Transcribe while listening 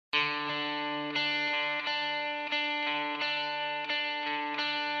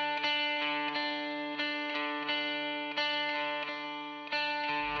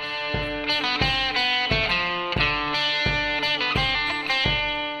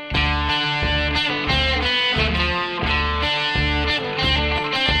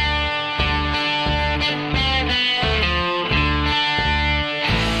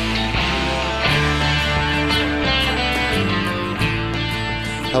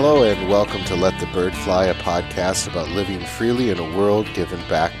Hello and welcome to Let the Bird Fly, a podcast about living freely in a world given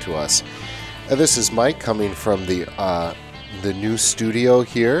back to us. This is Mike coming from the new studio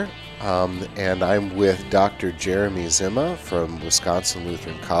here, and I'm with Dr. Jeremy Zima from Wisconsin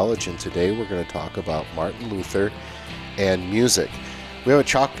Lutheran College, and today we're going to talk about Martin Luther and music. We have a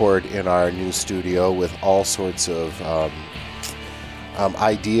chalkboard in our new studio with all sorts of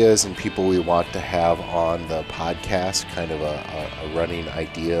ideas and people we want to have on the podcast, kind of a running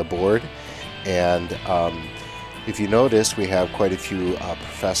idea board. And if you notice, we have quite a few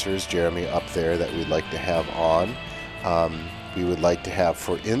professors, Jeremy, up there that we'd like to have on. We would like to have,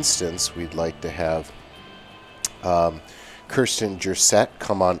 for instance, we'd like to have Kirsten Jersett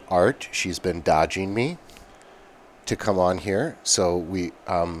come on art. She's been dodging me to come on here. So we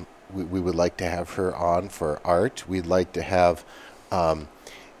would like to have her on for art. We'd like to have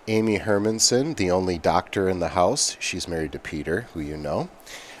Amy Hermanson, the only doctor in the house. She's married to Peter, who you know.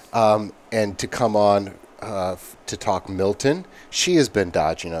 And to come on to talk Milton. She has been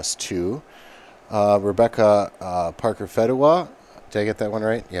dodging us too. Rebecca Parker-Fedewa. Did I get that one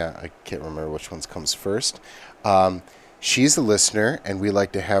right? Yeah, I can't remember which one comes first. She's a listener, and we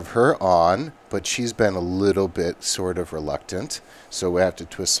like to have her on, but she's been a little bit sort of reluctant, so we have to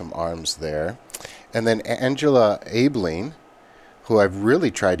twist some arms there. And then Angela Abeling, who I've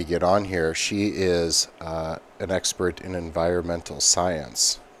really tried to get on here. She is an expert in environmental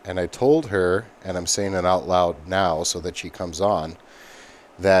science. And I told her, and I'm saying it out loud now so that she comes on,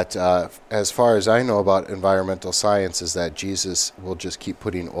 that as far as I know about environmental science is that Jesus will just keep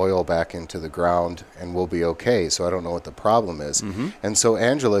putting oil back into the ground and we'll be okay. So I don't know what the problem is. Mm-hmm. And so,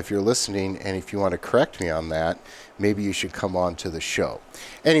 Angela, if you're listening and if you want to correct me on that, maybe you should come on to the show.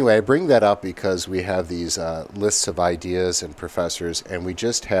 Anyway, I bring that up because we have these lists of ideas and professors, and we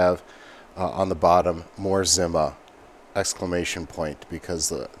just have on the bottom, more Zima, ! Because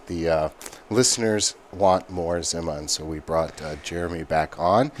the listeners want more Zima, and so we brought Jeremy back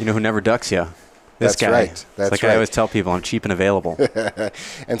on. You know who never ducks you? This guy. Right. That's like right. I always tell people, I'm cheap and available.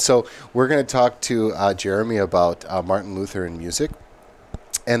 And so we're going to talk to Jeremy about Martin Luther and music.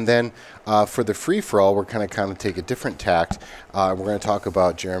 And then for the free-for-all, we're going to kind of take a different tact. We're going to talk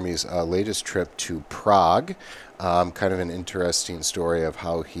about Jeremy's latest trip to Prague, kind of an interesting story of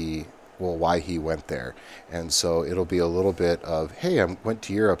why he went there. And so it'll be a little bit of, hey, I went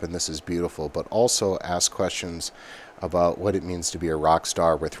to Europe and this is beautiful, but also ask questions about what it means to be a rock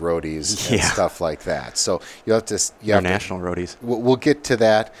star with roadies and stuff like that. So you have to... International roadies. We'll get to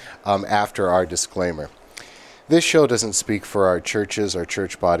that after our disclaimer. This show doesn't speak for our churches, our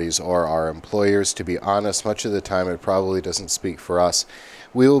church bodies, or our employers. To be honest, much of the time it probably doesn't speak for us.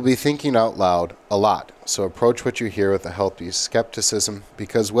 We will be thinking out loud a lot, so approach what you hear with a healthy skepticism,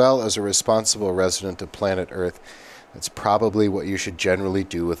 because, well, as a responsible resident of planet Earth, that's probably what you should generally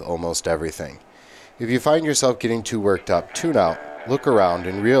do with almost everything. If you find yourself getting too worked up, tune out, look around,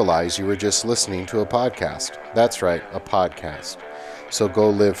 and realize you were just listening to a podcast. That's right, a podcast. So go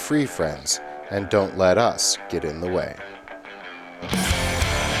live free, friends, and don't let us get in the way.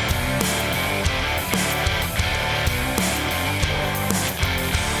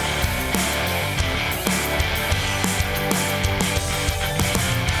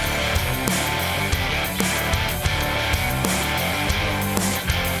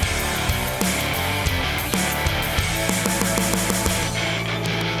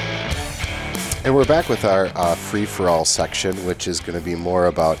 And we're back with our free-for-all section, which is going to be more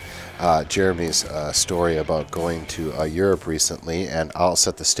about Jeremy's story about going to Europe recently, and I'll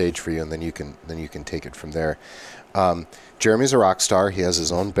set the stage for you, and then you can take it from there. Jeremy's a rock star. He has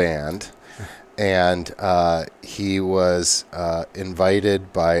his own band, and he was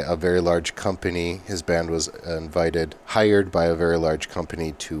invited by a very large company. His band was hired by a very large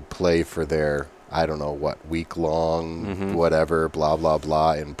company to play for their, I don't know what, week-long, whatever, blah, blah,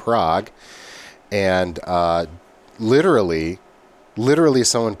 blah, in Prague. And literally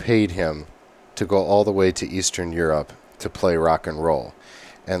someone paid him to go all the way to Eastern Europe to play rock and roll.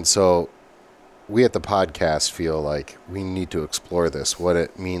 And so we at the podcast feel like we need to explore this, what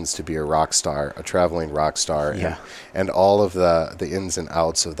it means to be a rock star, a traveling rock star, and all of the ins and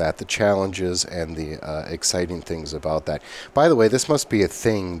outs of that, the challenges and the exciting things about that. By the way, this must be a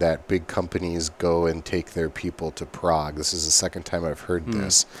thing that big companies go and take their people to Prague. This is the second time I've heard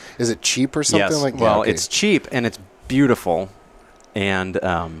this. Is it cheap or something like that? Well, it's cheap and it's beautiful, and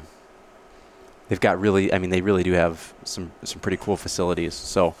they really do have some pretty cool facilities.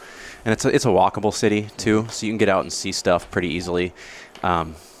 So, and it's a walkable city too, so you can get out and see stuff pretty easily.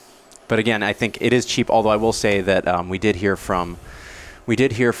 But again, I think it is cheap. Although I will say that we did hear from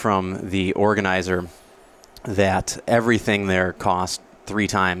the organizer that everything there cost 3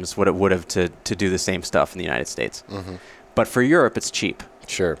 times what it would have to do the same stuff in the United States. Mm-hmm. But for Europe, it's cheap.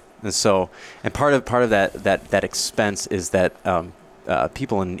 Sure. And so, and part of that expense is that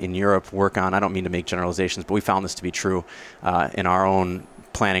people in Europe work on, I don't mean to make generalizations, but we found this to be true in our own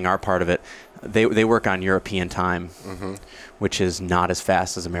planning, our part of it. They work on European time, Mm-hmm. which is not as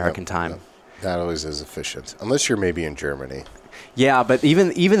fast as American time. Yep. That always is efficient, unless you're maybe in Germany. Yeah, but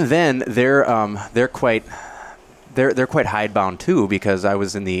even then, they're quite hidebound too, because I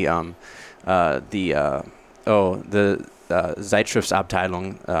was in the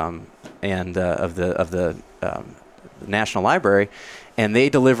Zeitschriftsabteilung and of the National Library, and they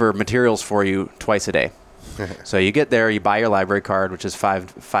deliver materials for you twice a day. So you get there, you buy your library card, which is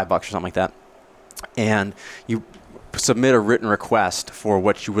 $5 or something like that, and you submit a written request for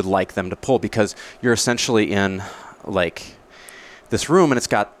what you would like them to pull, because you're essentially in like this room and it's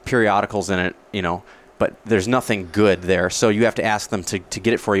got periodicals in it, but there's nothing good there. So you have to ask them to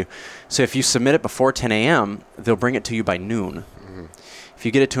get it for you. So if you submit it before 10 a.m., they'll bring it to you by noon. Mm-hmm. If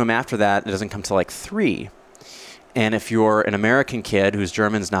you get it to them after that, it doesn't come till like 3. And if you're an American kid whose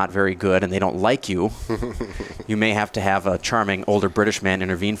German's not very good and they don't like you, you may have to have a charming older British man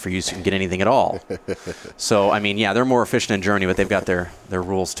intervene for you so you can get anything at all. So, I mean, yeah, they're more efficient in Germany, but they've got their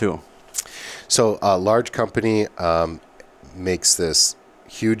rules too. So a large company makes this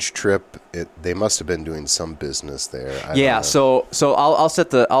huge trip. They must have been doing some business there. Yeah. So I'll set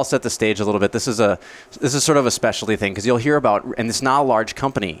the stage a little bit. This is sort of a specialty thing, because you'll hear about, and it's not a large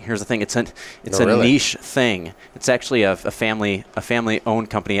company. Here's the thing: it's a niche thing. It's actually a family owned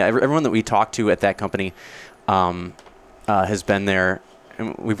company. Everyone that we talk to at that company has been there,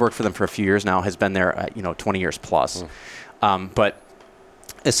 and we've worked for them for a few years now. Has been there 20 years plus. But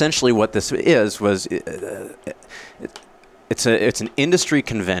essentially, what this was. It's an industry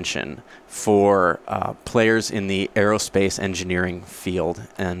convention for players in the aerospace engineering field,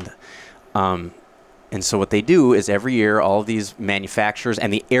 and so what they do is every year all of these manufacturers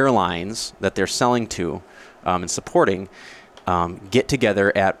and the airlines that they're selling to and supporting get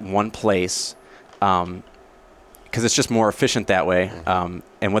together at one place, because it's just more efficient that way.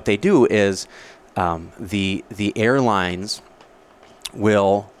 And what they do is the airlines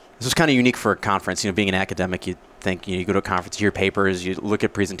will. This is kind of unique for a conference. Being an academic, you think you go to a conference, you hear papers, you look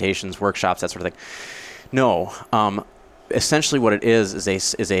at presentations, workshops, that sort of thing. No, essentially what it is a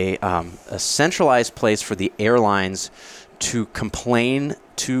centralized place for the airlines to complain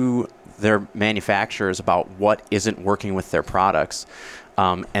to their manufacturers about what isn't working with their products,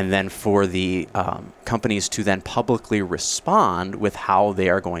 and then for the companies to then publicly respond with how they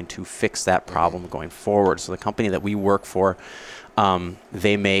are going to fix that problem going forward. So the company that we work for,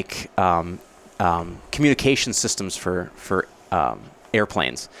 they make communication systems for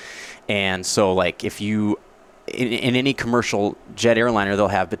airplanes. And so like if you in any commercial jet airliner, they'll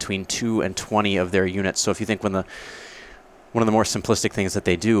have between 2 and 20 of their units. So if you think one of the more simplistic things that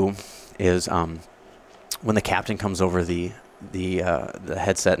they do is when the captain comes over the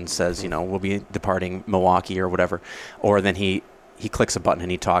headset and says, we'll be departing Milwaukee or whatever, or then he clicks a button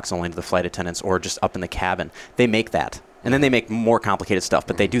and he talks only to the flight attendants or just up in the cabin. They make that. And then they make more complicated stuff,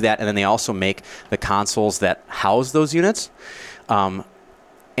 but they do that, and then they also make the consoles that house those units.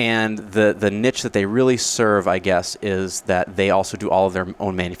 And the niche that they really serve, I guess, is that they also do all of their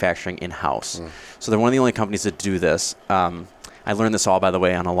own manufacturing in-house. So they're one of the only companies that do this. I learned this all, by the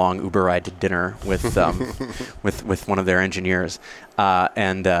way, on a long Uber ride to dinner with with one of their engineers,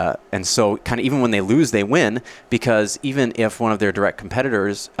 and so kind of even when they lose, they win, because even if one of their direct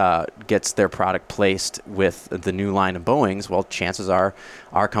competitors gets their product placed with the new line of Boeings, well, chances are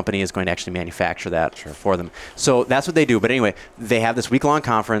our company is going to actually manufacture that for them. So that's what they do. But anyway, they have this week-long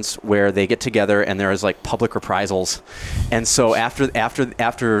conference where they get together, and there is like public reprisals, and so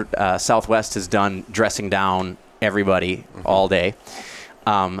after Southwest is done dressing down everybody all day,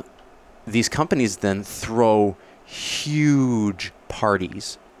 these companies then throw huge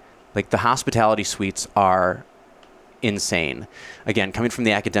parties. Like the hospitality suites are insane. Again, coming from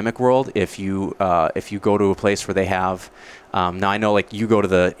the academic world, if you go to a place where they have, now I know like you go to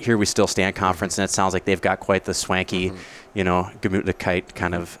the Here We Still Stand conference, and it sounds like they've got quite the swanky, Gemütlichkeit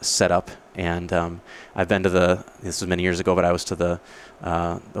kind of setup. And I've been to this was many years ago, but I was to the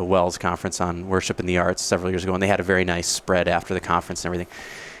Wells conference on worship in the arts several years ago, and they had a very nice spread after the conference and everything.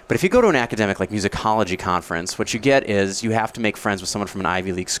 But if you go to an academic like musicology conference, what you get is you have to make friends with someone from an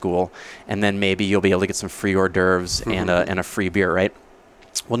Ivy League school, and then maybe you'll be able to get some free hors d'oeuvres and a free beer, right?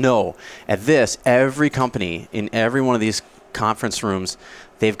 Well, no. At this, every company in every one of these conference rooms,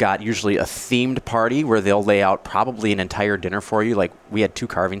 they've got usually a themed party where they'll lay out probably an entire dinner for you. Like we had 2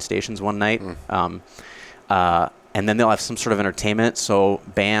 carving stations one night. and then they'll have some sort of entertainment. So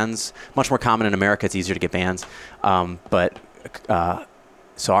bands, much more common in America. It's easier to get bands,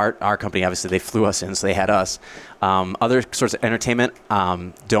 so our company, obviously, they flew us in, so they had us. Other sorts of entertainment,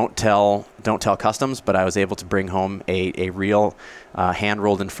 don't tell customs, but I was able to bring home a real hand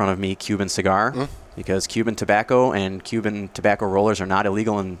rolled in front of me Cuban cigar, because Cuban tobacco and Cuban tobacco rollers are not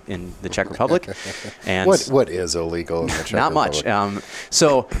illegal in the Czech Republic. And what is illegal in the Czech Republic? Not much.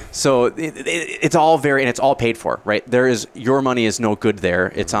 So it's all and it's all paid for, right? Your money is no good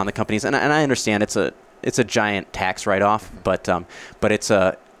there. It's on the companies, and I understand it's a giant tax write-off, but it's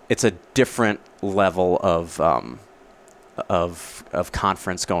a different level of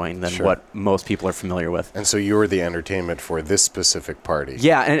conference going than what most people are familiar with. And so you were the entertainment for this specific party.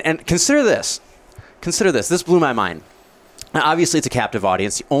 Yeah, and consider this. This blew my mind. Now, obviously, it's a captive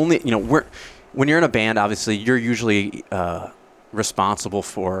audience. When you're in a band, obviously, you're usually responsible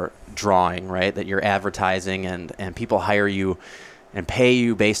for drawing, right? That you're advertising, and people hire you and pay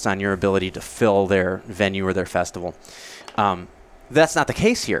you based on your ability to fill their venue or their festival. That's not the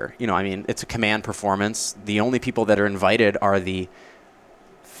case here. It's a command performance. The only people that are invited are the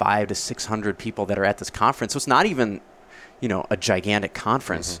 500 to 600 people that are at this conference. So it's not even, a gigantic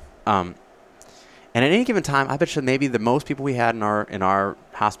conference. And at any given time, I bet you maybe the most people we had in our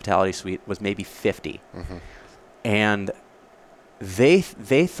hospitality suite was maybe 50. And they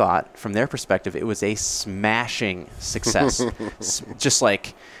thought, from their perspective, it was a smashing success. Just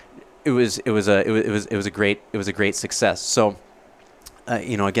like it was a great success. So,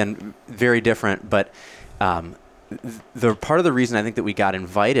 again, very different. But the part of the reason I think that we got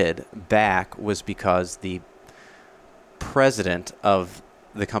invited back was because the president of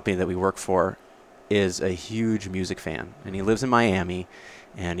the company that we work for is a huge music fan, and he lives in Miami,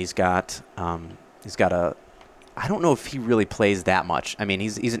 and he's got a. I don't know if he really plays that much. I mean,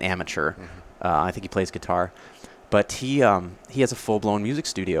 he's an amateur. I think he plays guitar, but he has a full-blown music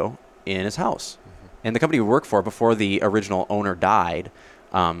studio in his house. And the company we work for, before the original owner died,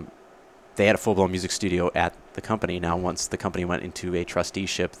 they had a full-blown music studio at the company. Now, once the company went into a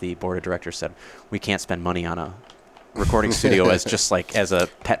trusteeship, the board of directors said, we can't spend money on a recording studio as a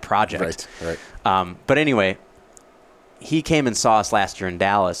pet project. Right. But anyway, he came and saw us last year in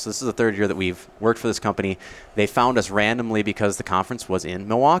Dallas. This is the third year that we've worked for this company. They found us randomly because the conference was in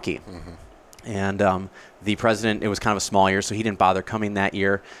Milwaukee. And the president, it was kind of a small year, so he didn't bother coming that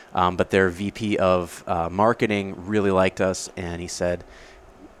year. But their VP of marketing really liked us, and he said,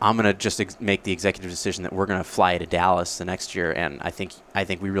 I'm going to just make the executive decision that we're going to fly to Dallas the next year, and I think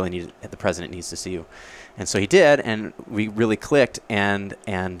we really the president needs to see you. And so he did, and we really clicked, and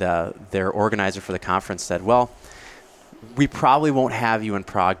their organizer for the conference said, well, we probably won't have you in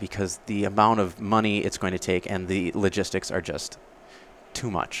Prague because the amount of money it's going to take and the logistics are just too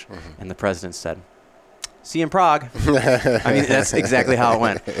much. And the president said, see you in Prague. I mean, that's exactly how it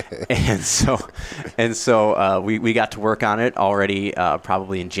went. And so we got to work on it already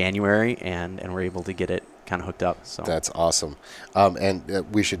probably in January, and we're able to get it kind of hooked up. So that's awesome. And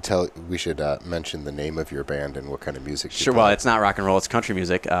we should mention the name of your band and what kind of music you Sure. play. Well, it's not rock and roll, it's country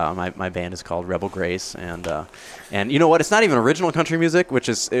music. My band is called Rebel Grace, and you know what, it's not even original country music, which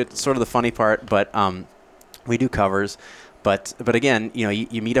is it's sort of the funny part, but we do covers. But again,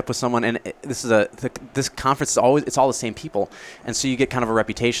 you meet up with someone, and this conference it's all the same people, and so you get kind of a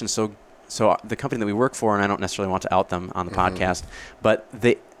reputation. So the company that we work for, and I don't necessarily want to out them on the podcast, but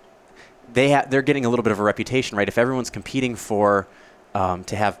they're getting a little bit of a reputation, right? If everyone's competing for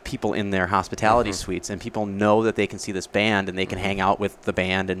to have people in their hospitality suites, and people know that they can see this band and they can hang out with the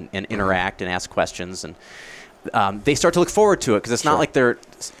band and interact and ask questions, and they start to look forward to it, because it's not like they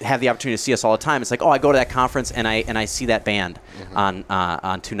have the opportunity to see us all the time. It's like, oh, I go to that conference and I see that band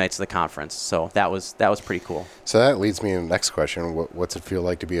on 2 nights of the conference. So that was pretty cool. So that leads me to the next question. What's it feel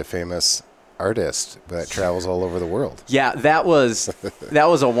like to be a famous artist that travels all over the world? Yeah, that was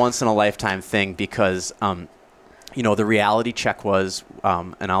a once in a lifetime thing, because the reality check was,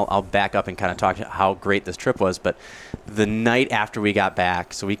 and I'll back up and kind of talk to how great this trip was. But the night after we got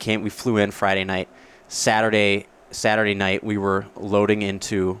back, so we flew in Friday night. Saturday night, we were loading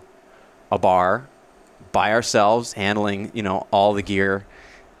into a bar by ourselves, handling all the gear,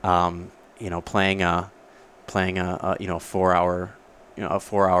 playing a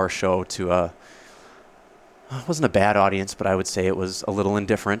 4-hour show to it wasn't a bad audience, but I would say it was a little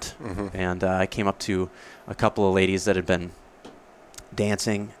indifferent. And I came up to a couple of ladies that had been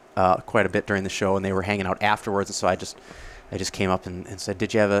dancing quite a bit during the show, and they were hanging out afterwards. And so I just came up and said,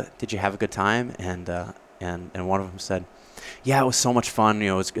 "Did you have a good time?" And one of them said, "Yeah, it was so much fun.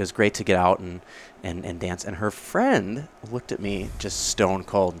 It was great to get out and dance." And her friend looked at me just stone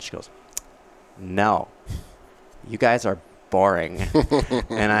cold, and she goes, "No, you guys are boring.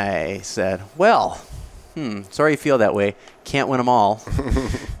 And I said, well, sorry you feel that way. Can't win them all.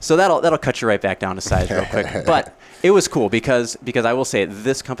 So that'll cut you right back down to size real quick. But it was cool because I will say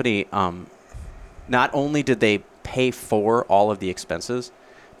this company, not only did they pay for all of the expenses,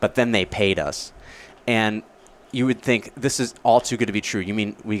 but then they paid us. And you would think this is all too good to be true. You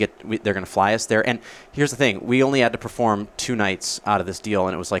mean they're going to fly us there? And here's the thing. We only had to perform 2 nights out of this deal,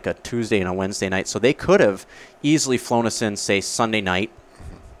 and it was like a Tuesday and a Wednesday night. So they could have easily flown us in, say, Sunday night,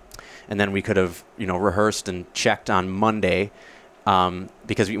 and then we could have, rehearsed and checked on Monday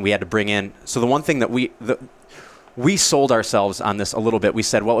because we had to bring in. So the one thing that we sold ourselves on this a little bit. We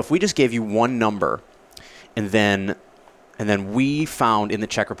said, well, if we just gave you one number and then we found in the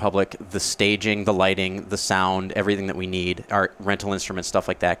Czech Republic the staging, the lighting, the sound, everything that we need, our rental instruments, stuff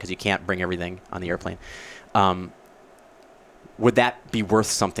like that, because you can't bring everything on the airplane. Would that be worth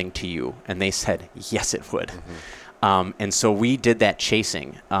something to you? And they said, yes, it would. Mm-hmm. And so we did that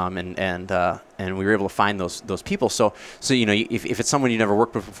chasing, and we were able to find those people. So if it's someone you never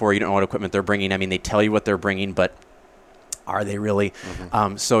worked with before, you don't know what equipment they're bringing. I mean, they tell you what they're bringing, but are they really?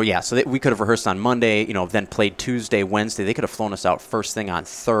 Mm-hmm. So we could have rehearsed on Monday, then played Tuesday, Wednesday. They could have flown us out first thing on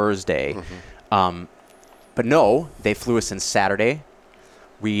Thursday. Mm-hmm. But no, they flew us in Saturday.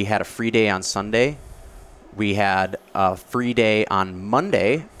 We had a free day on Sunday. We had a free day on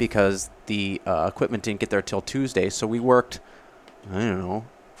Monday because the equipment didn't get there till Tuesday. So we worked, for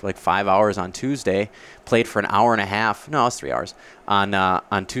like 5 hours on Tuesday, played for an hour and a half. No, it was 3 hours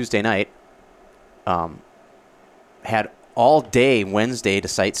on Tuesday night. Had all day Wednesday to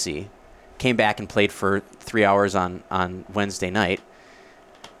sightsee, came back and played for 3 hours on Wednesday night,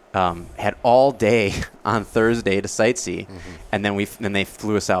 had all day on Thursday to sightsee, and then they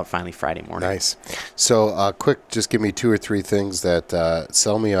flew us out finally Friday morning. Nice. So quick, just give me 2 or 3 things that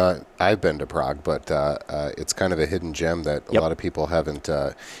sell me on. I've been to Prague, but it's kind of a hidden gem that a lot of people haven't.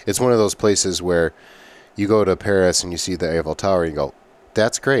 It's one of those places where you go to Paris and you see the Eiffel Tower and you go,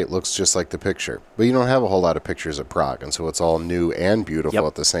 that's great. Looks just like the picture. But you don't have a whole lot of pictures of Prague, and so it's all new and beautiful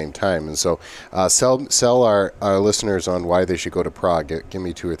at the same time. And so sell our listeners on why they should go to Prague. Give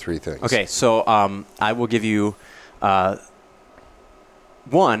me 2 or 3 things. Okay, so I will give you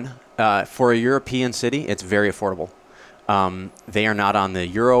one. For a European city, it's very affordable. They are not on the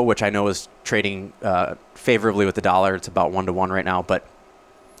euro, which I know is trading favorably with the dollar. It's about 1-to-1 right now, but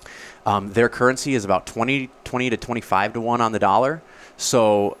their currency is about 20 to 25 to 1 on the dollar.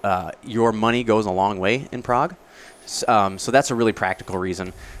 So your money goes a long way in Prague. So that's a really practical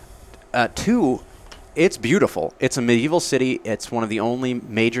reason. 2, it's beautiful. It's a medieval city. It's one of the only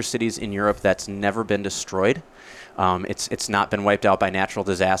major cities in Europe that's never been destroyed. It's not been wiped out by natural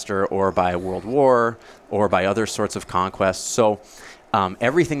disaster or by a world war or by other sorts of conquests. So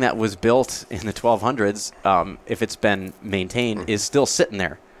everything that was built in the 1200s, if it's been maintained, is still sitting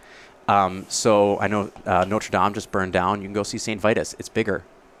there. So I know Notre Dame just burned down. You can go see St. Vitus. It's bigger.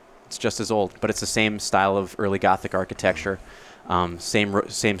 It's just as old, but it's the same style of early Gothic architecture, same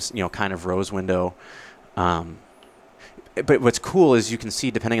kind of rose window. But what's cool is you can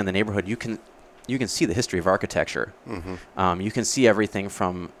see, depending on the neighborhood, you can see the history of architecture. Mm-hmm. You can see everything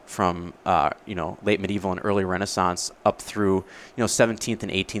from late medieval and early Renaissance up through 17th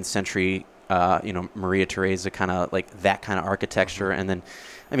and 18th century. Maria Theresa, kind of like that kind of architecture, and then.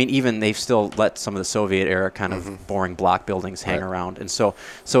 I mean, even they've still let some of the Soviet era kind of boring block buildings hang around. And so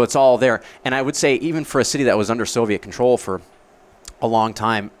it's all there. And I would say even for a city that was under Soviet control for a long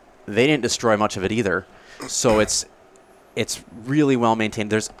time, they didn't destroy much of it either. So it's really well maintained.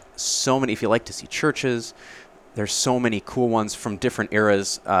 There's so many, if you like to see churches, there's so many cool ones from different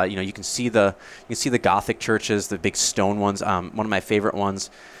eras. You can see the Gothic churches, the big stone ones. One of my favorite ones,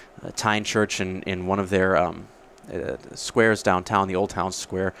 Tyne Church in one of their squares downtown, the Old Town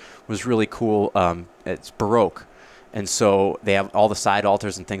Square, was really cool. It's Baroque, and so they have all the side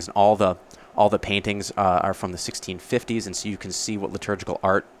altars and things, and all the paintings are from the 1650s, and so you can see what liturgical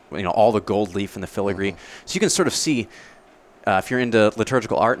art, all the gold leaf and the filigree. So you can sort of see, if you're into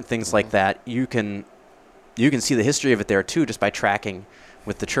liturgical art and things like that, you can see the history of it there too, just by tracking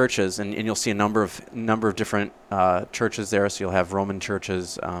with the churches, and you'll see a number of different churches there. So you'll have Roman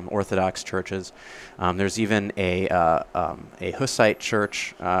churches, Orthodox churches. There's even a Hussite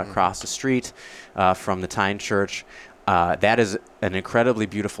church across the street from the Tyne Church. That is an incredibly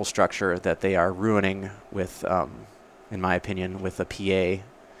beautiful structure that they are ruining with, in my opinion, with a PA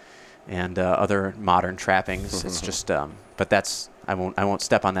and other modern trappings. It's just, but that's I won't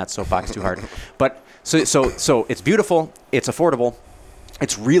step on that soapbox too hard. But so it's beautiful. It's affordable.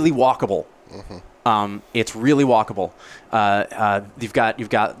 It's really walkable. It's really walkable. You've got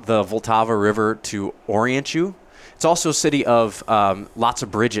the Vltava River to orient you. It's also a city of lots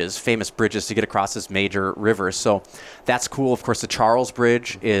of bridges, famous bridges to get across this major river. So that's cool. Of course, the Charles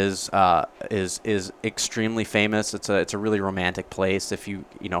Bridge is extremely famous. It's a really romantic place. If you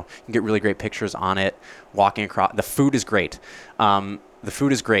can get really great pictures on it, walking across. The food is great. The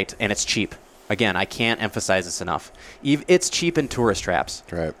food is great, and it's cheap. Again, I can't emphasize this enough. It's cheap in tourist traps.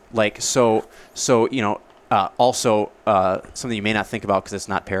 Right. Like so also something you may not think about because it's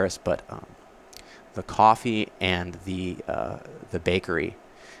not Paris, but the coffee and the bakery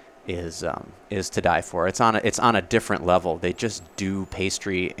is to die for. It's on a different level. They just do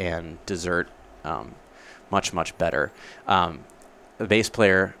pastry and dessert much better. The bass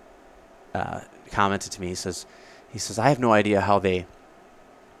player commented to me. He says I have no idea how they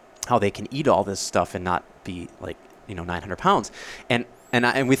can eat all this stuff and not be like 900 pounds. And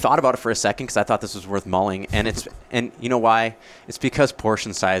we thought about it for a second because I thought this was worth mulling. And you know why? It's because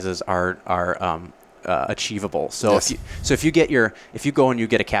portion sizes are achievable. So yes. if you go and you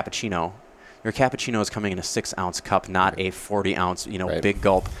get a cappuccino, your cappuccino is coming in a 6-ounce cup, not a 40-ounce right. big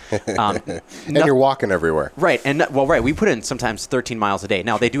gulp. And you're walking everywhere. Right. And right. We put in sometimes 13 miles a day.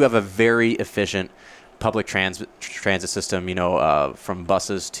 Now they do have a very efficient public transit system. From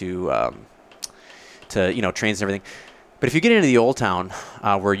buses to trains and everything. But if you get into the old town,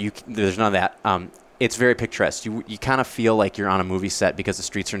 where there's none of that, it's very picturesque. You kind of feel like you're on a movie set because the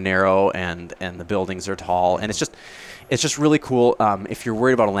streets are narrow and the buildings are tall, and it's just really cool. If you're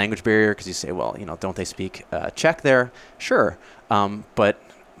worried about a language barrier, because you say, well, don't they speak Czech there? Sure, but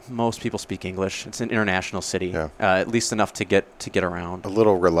most people speak English. It's an international city, yeah. At least enough to get around. A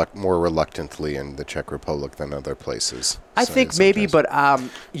little more reluctantly in the Czech Republic than other places. I think maybe, but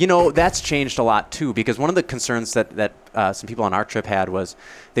that's changed a lot too. Because one of the concerns that some people on our trip had was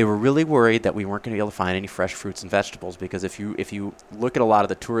they were really worried that we weren't going to be able to find any fresh fruits and vegetables. Because if you look at a lot of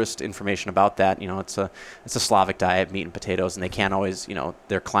the tourist information about that, it's a Slavic diet, meat and potatoes, and they can't always,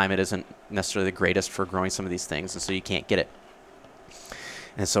 their climate isn't necessarily the greatest for growing some of these things, and so you can't get it.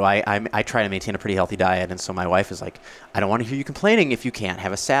 And so I try to maintain a pretty healthy diet. And so my wife is like, I don't want to hear you complaining if you can't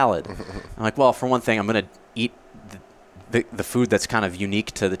have a salad. I'm like, well, for one thing, I'm going to eat the food that's kind of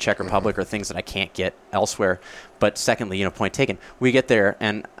unique to the Czech Republic or things that I can't get elsewhere. But secondly, point taken, we get there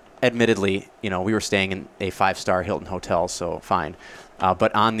and admittedly, we were staying in a 5-star Hilton hotel, so fine.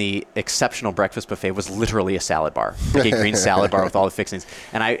 But on the exceptional breakfast buffet was literally a salad bar, like a green salad bar with all the fixings.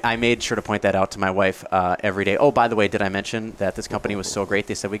 And I made sure to point that out to my wife every day. Oh, by the way, did I mention that this company was so great?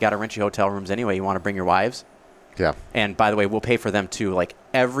 They said, we got to rent you hotel rooms anyway. You want to bring your wives? Yeah. And by the way, we'll pay for them too. Like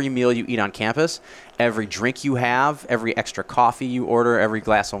every meal you eat on campus, every drink you have, every extra coffee you order, every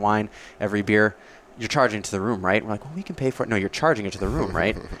glass of wine, every beer, you're charging to the room, right? We're like, well, we can pay for it. No, you're charging it to the room,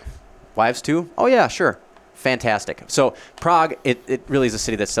 right? Wives too? Oh, yeah, sure. Fantastic. So Prague, it really is a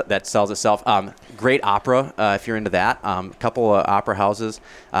city that sells itself. Great opera, if you're into that. A couple of opera houses.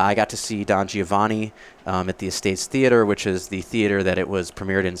 I got to see Don Giovanni at the Estates Theater, which is the theater that it was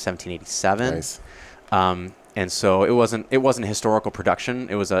premiered in 1787. Nice. And so it wasn't a historical production.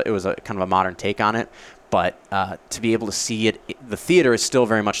 It was a kind of a modern take on it. But to be able to see it, the theater is still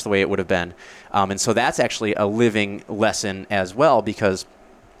very much the way it would have been. And so that's actually a living lesson as well, because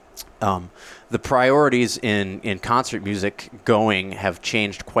the priorities in concert music have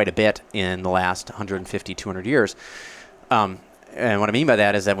changed quite a bit in the last 150, 200 years. And what I mean by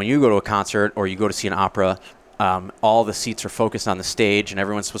that is that when you go to a concert or you go to see an opera, all the seats are focused on the stage and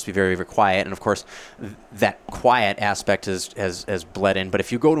everyone's supposed to be very, very quiet. And of course, that quiet aspect has bled in. But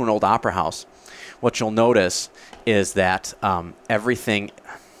if you go to an old opera house, what you'll notice is that everything...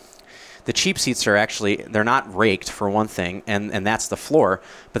 The cheap seats they're not raked for one thing, and that's the floor.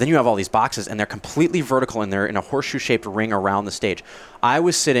 But then you have all these boxes, and they're completely vertical, and they're in a horseshoe-shaped ring around the stage. I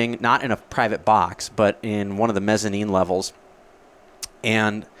was sitting not in a private box, but in one of the mezzanine levels,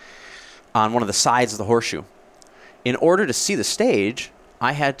 and on one of the sides of the horseshoe. In order to see the stage,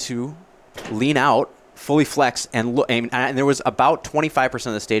 I had to lean out, fully flex, and look. And there was about 25%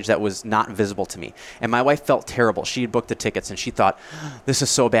 of the stage that was not visible to me. And my wife felt terrible. She had booked the tickets, and she thought, this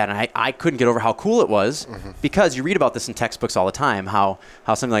is so bad. And I couldn't get over how cool it was, because you read about this in textbooks all the time, how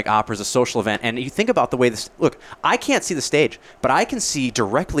something like opera is a social event. And you think about the way this... Look, I can't see the stage, but I can see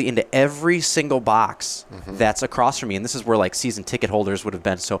directly into every single box that's across from me. And this is where like season ticket holders would have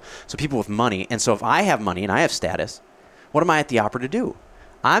been. So people with money. And so if I have money and I have status, what am I at the opera to do?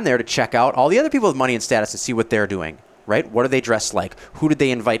 I'm there to check out all the other people with money and status and see what they're doing, right? What are they dressed like? Who did they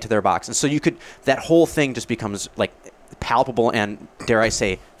invite to their box? And so that whole thing just becomes like palpable and, dare I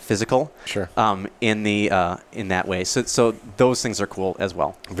say, physical. Sure. In that way. So those things are cool as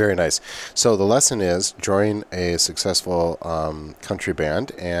well. Very nice. So the lesson is join a successful country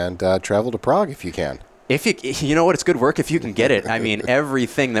band and travel to Prague if you can. if you know what, it's good work if you can get it. I mean,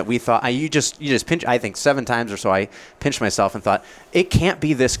 everything that we thought, you just pinch. I think 7 times or so, I pinched myself and thought, it can't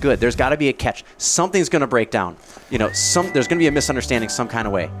be this good. There's got to be a catch. Something's going to break down. There's going to be a misunderstanding some kind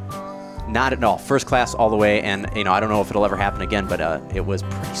of way. Not at all. First class all the way, and I don't know if it'll ever happen again, but it was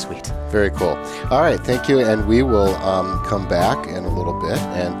pretty sweet. Very cool. All right, thank you, and we will come back in a little bit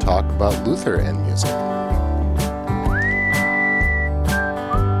and talk about Luther and music.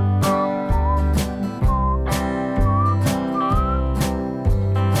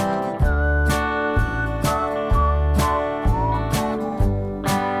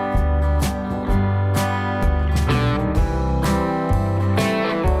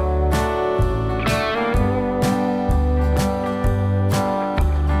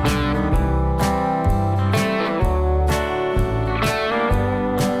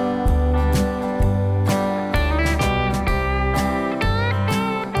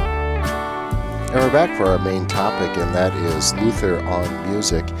 Back for our main topic, and that is Luther on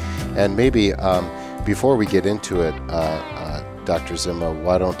music. And maybe before we get into it, Dr. Zima,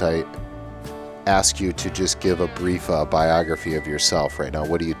 why don't I ask you to just give a brief biography of yourself right now?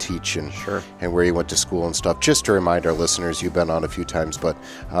 What do you teach and where you went to school and stuff? Just to remind our listeners, you've been on a few times, but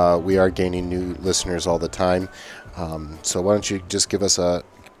we are gaining new listeners all the time. So why don't you just give us a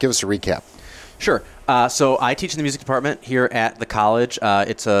recap? Sure. So I teach in the music department here at the college.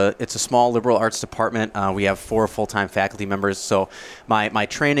 It's a small liberal arts department. We have 4 full-time faculty members. So my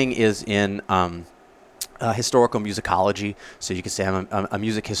training is in historical musicology. So you could say I'm a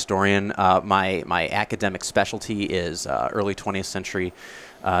music historian. My academic specialty is early 20th century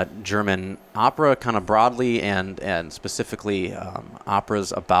German opera, kind of broadly, and specifically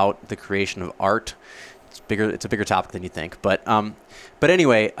operas about the creation of art. It's a bigger topic than you think. But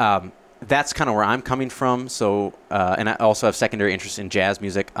anyway. That's kind of where I'm coming from. So, and I also have secondary interest in jazz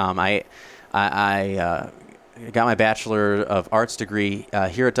music. I got my Bachelor of Arts degree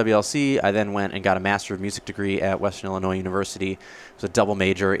here at WLC. I then went and got a Master of Music degree at Western Illinois University. It was a double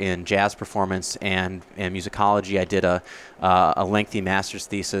major in jazz performance and musicology. I did a lengthy master's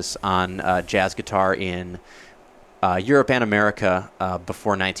thesis on jazz guitar in Europe and America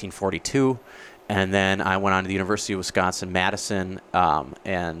before 1942. And then I went on to the University of Wisconsin-Madison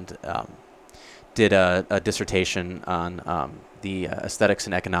and did a dissertation on the aesthetics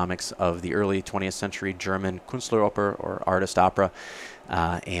and economics of the early 20th century German Künstleroper, or artist opera,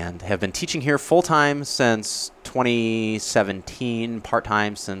 and have been teaching here full-time since 2017,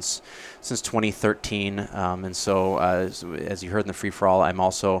 part-time since 2013. And so, as you heard in the free-for-all, I'm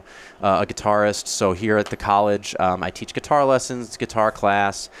also a guitarist. So here at the college, I teach guitar lessons, guitar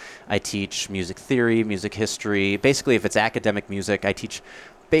class. I teach music theory, music history. Basically, if it's academic music, I teach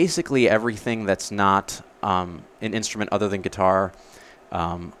basically everything that's not an instrument other than guitar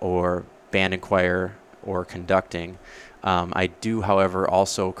or band and choir or conducting. I do, however,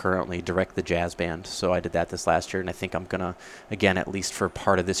 also currently direct the jazz band. So I did that this last year, and I think I'm going to, again, at least for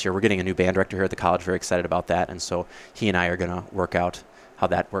part of this year, we're getting a new band director here at the college, very excited about that. And so he and I are going to work out how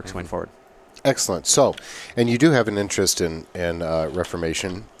that works going forward. Excellent. So, and you do have an interest in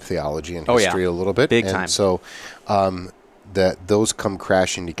Reformation theology and history a little bit. Big time. So that those come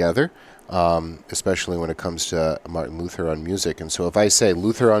crashing together, especially when it comes to Martin Luther on music. And so if I say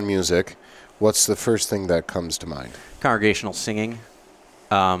Luther on music, what's the first thing that comes to mind? Congregational singing,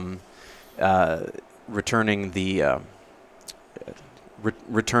 returning the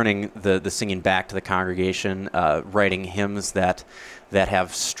singing back to the congregation, writing hymns that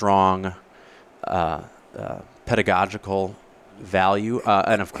have strong pedagogical value,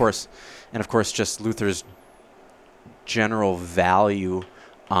 and of course, just Luther's general value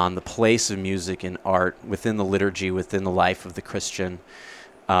on the place of music and art within the liturgy, within the life of the Christian.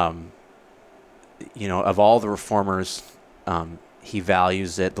 Of all the reformers, he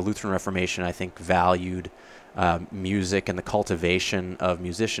values it. The Lutheran Reformation, I think, valued music and the cultivation of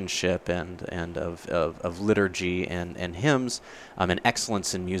musicianship and of liturgy and hymns and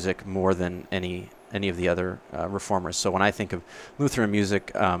excellence in music more than any of the other reformers. So when I think of Lutheran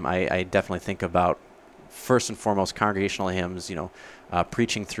music, I definitely think about, first and foremost, congregational hymns,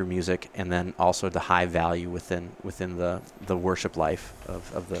 preaching through music, and then also the high value within the worship life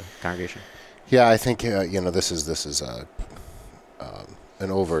of the congregation. Yeah, I think this is an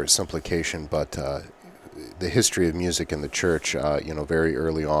oversimplification, but the history of music in the church, very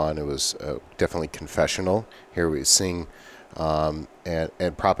early on, it was definitely confessional. Here we sing, and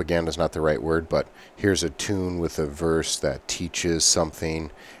propaganda is not the right word, but here's a tune with a verse that teaches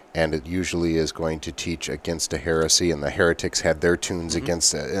something, and it usually is going to teach against a heresy, and the heretics had their tunes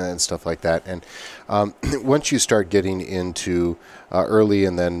against it and stuff like that. And once you start getting into early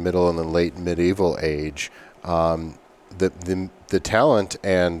and then middle and then late medieval age, the talent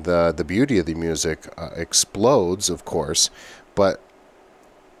and the beauty of the music explodes, of course, but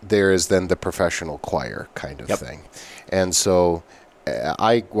there is then the professional choir kind of thing. And so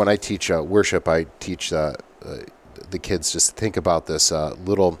when I teach worship, I teach the kids just think about this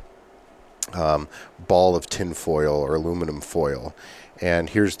little ball of tin foil or aluminum foil, and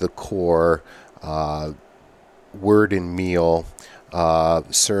here's the core word and meal,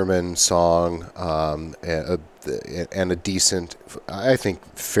 sermon, song, and a decent, I think,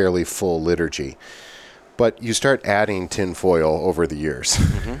 fairly full liturgy. But you start adding tin foil over the years,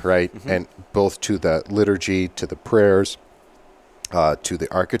 right? And both to the liturgy, to the prayers, to the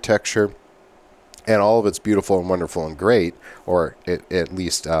architecture, and all of it's beautiful and wonderful and great, or at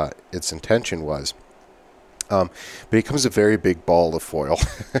least its intention was. But it becomes a very big ball of foil.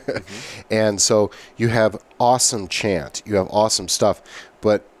 And so you have awesome chant, you have awesome stuff,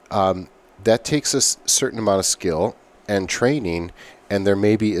 but that takes a certain amount of skill and training, and there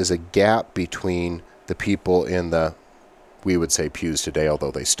maybe is a gap between the people in the, we would say pews today,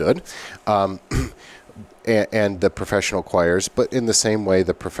 although they stood, and the professional choirs, but in the same way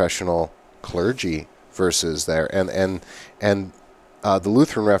the professional clergy versus there. And the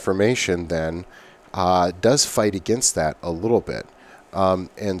Lutheran Reformation then does fight against that a little bit.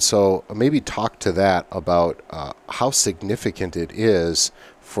 And so maybe talk to that about how significant it is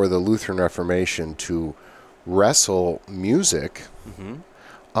for the Lutheran Reformation to wrestle music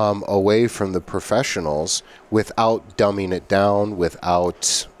away from the professionals without dumbing it down,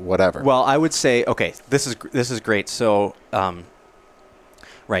 without whatever. Well, I would say, okay, this is great. So,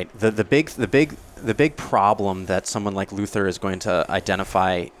 right, the big problem that someone like Luther is going to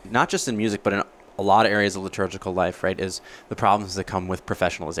identify, not just in music but in a lot of areas of liturgical life, right, is the problems that come with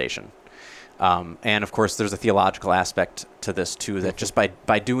professionalization. And of course, there's a theological aspect to this too. That just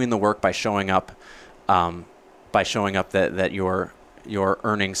by doing the work, by showing up that you're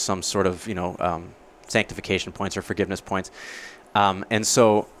earning some sort of sanctification points or forgiveness points, and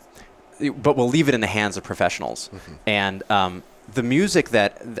so, but we'll leave it in the hands of professionals. And the music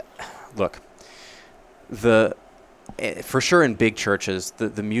for sure in big churches,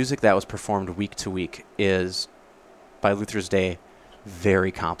 the music that was performed week to week is, by Luther's day,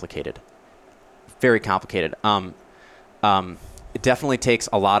 very complicated. Very complicated. It definitely takes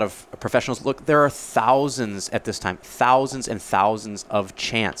a lot of professionals. Look, there are thousands at this time, thousands and thousands of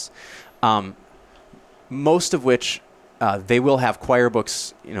chants, most of which they will have choir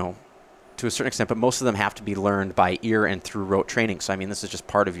books, to a certain extent, but most of them have to be learned by ear and through rote training. So, I mean, this is just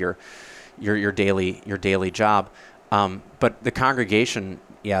part of your daily job. But the congregation,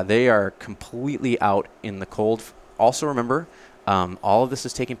 they are completely out in the cold. Also, remember, all of this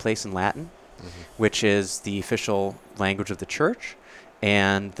is taking place in Latin, which is the official language of the church,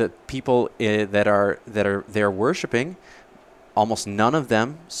 and the people that are there worshiping, almost none of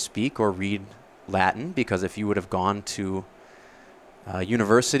them speak or read Latin, because if you would have gone to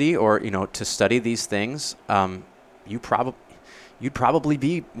university or to study these things, you'd probably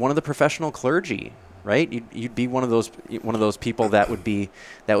be one of the professional clergy, right? You'd be one of those people that would be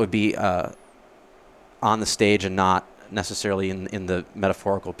on the stage and not necessarily in the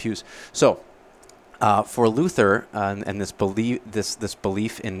metaphorical pews. So for Luther and this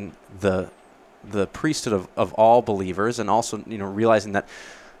belief in the priesthood of all believers, and also realizing that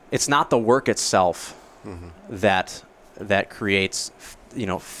it's not the work itself that creates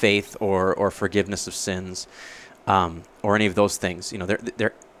faith or forgiveness of sins, or any of those things.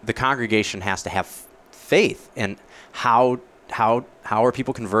 The congregation has to have faith. And how are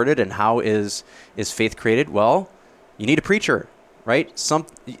people converted, and how is faith created? Well, you need a preacher, right?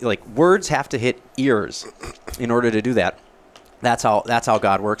 Words have to hit ears in order to do that. That's how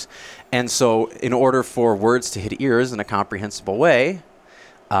God works. And so, in order for words to hit ears in a comprehensible way,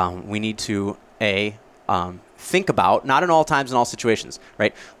 we need to think about, not in all times and all situations,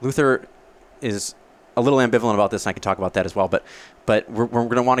 right? Luther is a little ambivalent about this, and I can talk about that as well. But we're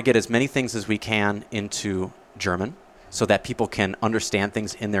going to want to get as many things as we can into German, so that people can understand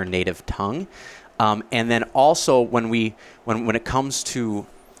things in their native tongue. And then also when it comes to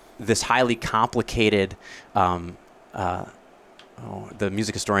this highly complicated, the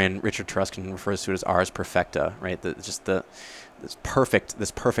music historian Richard Truskin refers to it as ars perfecta, right? This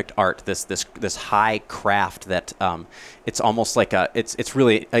perfect art, this high craft that it's almost like it's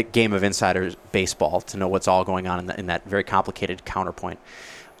really a game of insider baseball to know what's all going on in that very complicated counterpoint.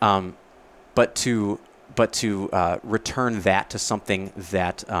 But to return that to something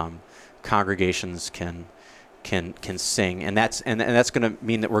that congregations can sing, and that's going to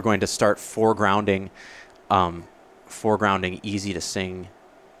mean that we're going to start foregrounding easy to sing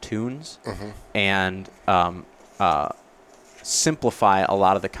tunes, and simplify a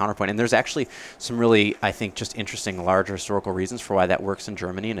lot of the counterpoint. And there's actually some really, I think, just interesting larger historical reasons for why that works in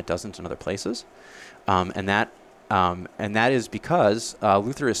Germany and it doesn't in other places. And that is because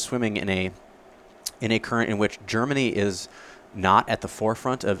Luther is swimming in a current in which Germany is not at the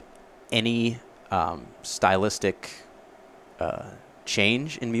forefront of any stylistic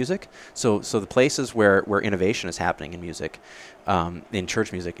change in music. So the places where innovation is happening in music, in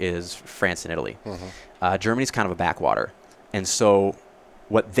church music, is France and Italy. Germany's kind of a backwater. And so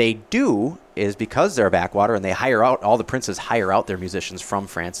what they do is, because they're a backwater and they all the princes hire out their musicians from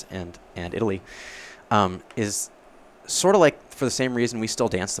France and Italy, is sort of like for the same reason we still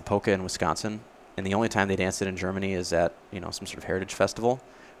dance the polka in Wisconsin. And the only time they dance it in Germany is at, some sort of heritage festival,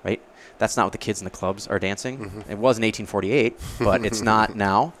 right? That's not what the kids in the clubs are dancing. It was in 1848, but it's not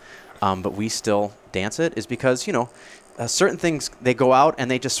now. But we still dance it, is because, certain things, they go out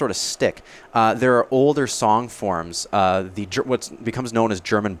and they just sort of stick. There are older song forms, what becomes known as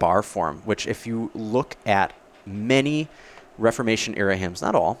German bar form, which if you look at many Reformation era hymns,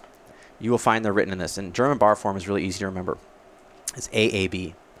 not all, you will find they're written in this. And German bar form is really easy to remember. It's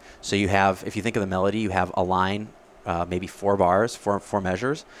AAB. So you have, if you think of the melody, you have a line, maybe 4 bars, four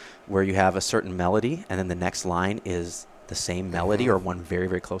measures, where you have a certain melody, and then the next line is the same melody or one very,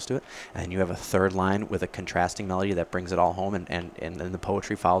 very close to it. And you have a third line with a contrasting melody that brings it all home, and then the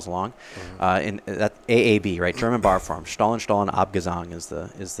poetry follows along. In that AAB, right? German bar form. Stollen, Abgesang is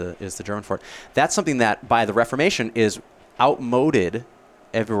the German for it. That's something that by the Reformation is outmoded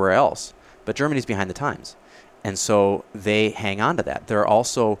everywhere else, but Germany's behind the times. And so they hang on to that. There are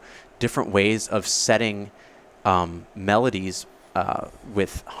also different ways of setting melodies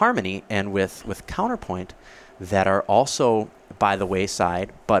with harmony and with counterpoint that are also by the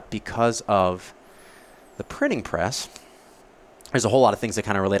wayside, but because of the printing press, there's a whole lot of things that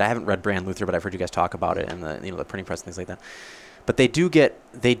kind of relate. I haven't read Brand Luther, but I've heard you guys talk about it and the printing press and things like that. But they do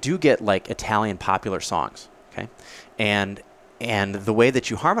get like Italian popular songs, okay? And the way that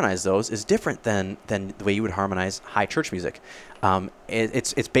you harmonize those is different than the way you would harmonize high church music.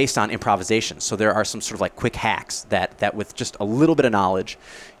 It's based on improvisation. So there are some sort of like quick hacks that with just a little bit of knowledge,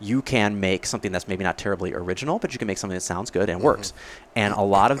 you can make something that's maybe not terribly original, but you can make something that sounds good and works. And a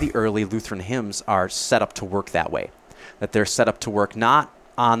lot of the early Lutheran hymns are set up to work that way. That they're set up to work not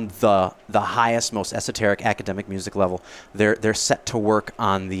on the highest, most esoteric academic music level. They're set to work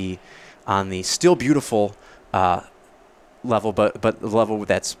on the still beautiful level, but the level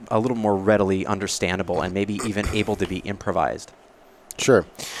that's a little more readily understandable and maybe even able to be improvised. Sure.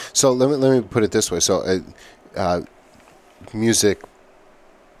 So let me put it this way. So music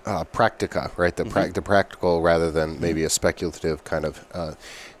practica, right? The practical rather than maybe a speculative kind of.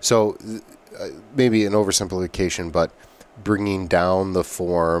 So maybe an oversimplification, but bringing down the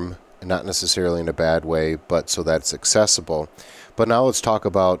form, not necessarily in a bad way, but so that it's accessible. But now let's talk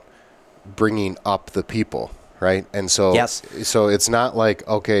about bringing up the people. Right. And so, yes. So it's not like,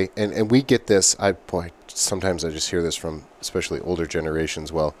 okay. And we get this. Sometimes I just hear this from especially older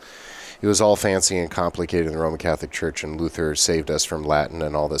generations. Well, it was all fancy and complicated in the Roman Catholic Church, and Luther saved us from Latin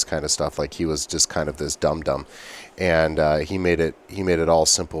and all this kind of stuff. Like he was just kind of this dum-dum, and he made it all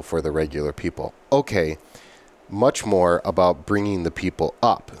simple for the regular people. Okay. Much more about bringing the people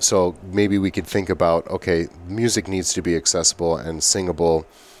up. So maybe we could think about, okay, music needs to be accessible and singable,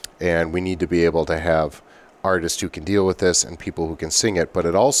 and we need to be able to have artists who can deal with this and people who can sing it, but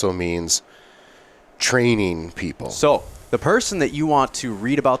it also means training people. So the person that you want to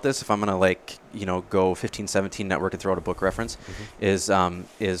read about this, if I'm going to go 1517 Network and throw out a book reference, is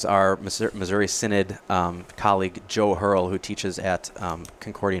our Missouri Synod colleague Joe Hurl, who teaches at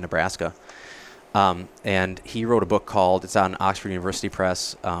Concordia, Nebraska. And he wrote a book called, it's on Oxford University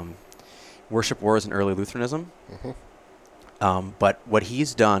Press, Worship Wars and Early Lutheranism. But what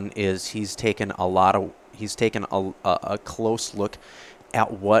he's done is he's taken a close look at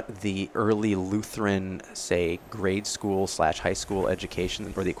what the early Lutheran, say, grade school / high school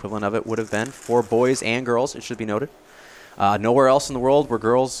education, or the equivalent of it, would have been for boys and girls, it should be noted. Nowhere else in the world were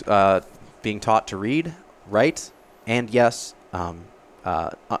girls being taught to read, write, and yes,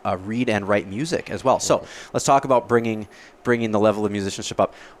 read and write music as well. So let's talk about bringing the level of musicianship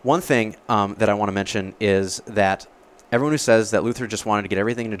up. One thing that I want to mention is that everyone who says that Luther just wanted to get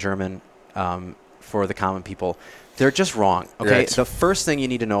everything into German for the common people, they're just wrong. Okay, right. The first thing you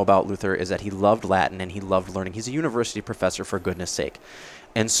need to know about Luther is that he loved Latin and he loved learning. He's a university professor, for goodness sake.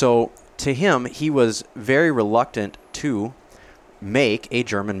 And so to him, he was very reluctant to make a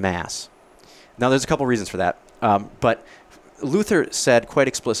German mass. Now, there's a couple reasons for that. But Luther said quite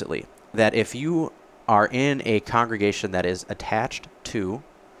explicitly that if you are in a congregation that is attached to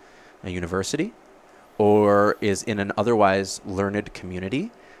a university or is in an otherwise learned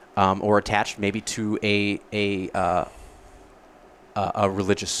community, or attached maybe to a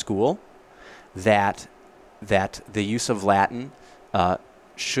religious school, that the use of Latin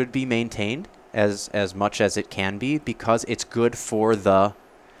should be maintained as much as it can be, because it's good for the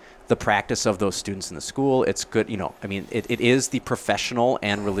practice of those students in the school. It's good, it is the professional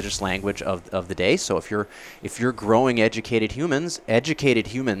and religious language of the day. So if you're growing educated humans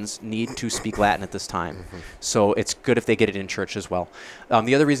need to speak Latin at this time. Mm-hmm. So it's good if they get it in church as well.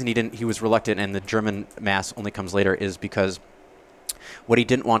 The other reason he was reluctant, and the German mass only comes later, is because what he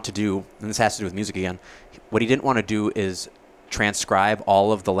didn't want to do, and this has to do with music again, what he didn't want to do is transcribe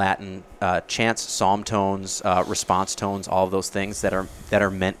all of the Latin chants, psalm tones, response tones, all of those things that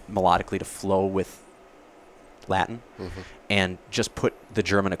are meant melodically to flow with Latin, mm-hmm. and just put the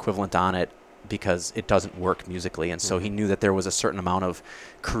German equivalent on it, because it doesn't work musically. And so he knew that there was a certain amount of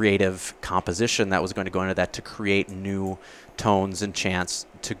creative composition that was going to go into that to create new tones and chants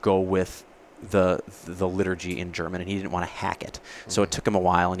to go with the liturgy in German, and he didn't want to hack it. Mm-hmm. So it took him a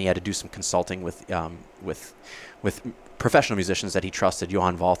while, and he had to do some consulting with professional musicians that he trusted,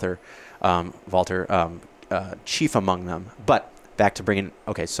 Johann Walter, chief among them. But back to bringing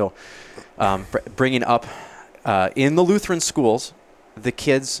up in the Lutheran schools, the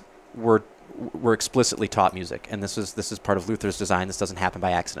kids were explicitly taught music, and this is part of Luther's design. This doesn't happen by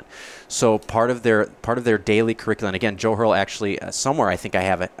accident. So part of their daily curriculum. Again, Joe Hurl actually somewhere, I think I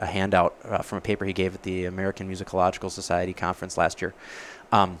have a handout from a paper he gave at the American Musicological Society conference last year,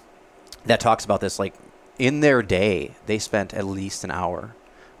 that talks about this. Like, in their day, they spent at least an hour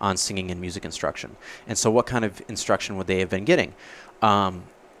on singing and music instruction. And so what kind of instruction would they have been getting?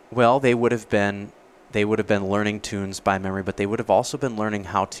 Well, they would have been learning tunes by memory, but they would have also been learning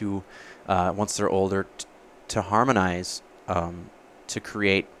how to, once they're older, to harmonize, to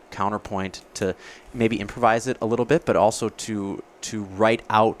create counterpoint, to maybe improvise it a little bit, but also to write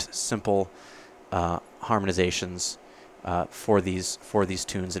out simple harmonizations for these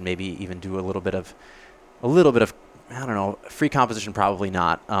tunes, and maybe even do a little bit of I don't know, free composition, probably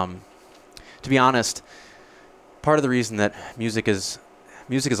not. To be honest, part of the reason that music is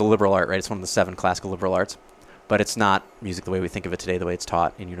a liberal art, right? It's one of the 7 classical liberal arts, but it's not music the way we think of it today, the way it's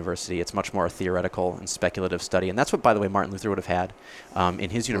taught in university. It's much more a theoretical and speculative study, and that's what, by the way, Martin Luther would have had in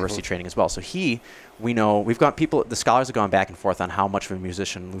his university training as well. So we've got people, the scholars have gone back and forth on how much of a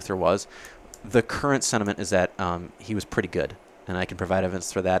musician Luther was. The current sentiment is that he was pretty good, and I can provide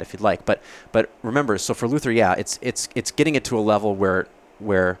evidence for that if you'd like. But remember, so for Luther, yeah, it's getting it to a level where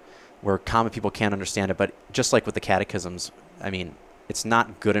common people can't understand it. But just like with the catechisms, I mean, it's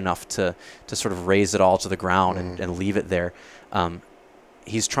not good enough to sort of raise it all to the ground and leave it there.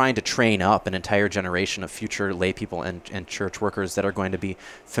 He's trying to train up an entire generation of future lay people and church workers that are going to be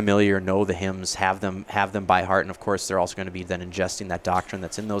familiar, know the hymns, have them by heart, and of course they're also going to be then ingesting that doctrine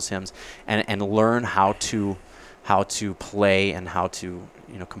that's in those hymns and learn how to play and how to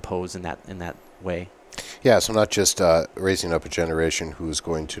compose in that way. Yeah, so not just raising up a generation who's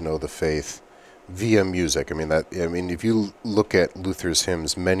going to know the faith via music. I mean, if you look at Luther's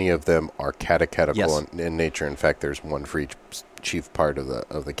hymns, many of them are catechetical in nature. In fact, there's one for each chief part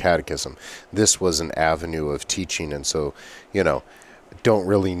of the catechism. This was an avenue of teaching, and so don't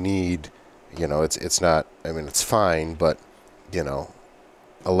really need it's not. I mean, it's fine, but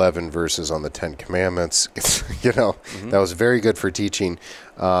 11 verses on the 10 Commandments, that was very good for teaching,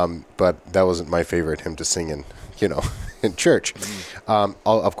 but that wasn't my favorite hymn to sing in church.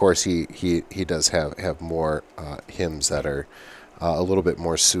 Of course, he does have more hymns that are a little bit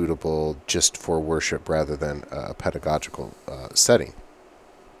more suitable just for worship rather than a pedagogical setting.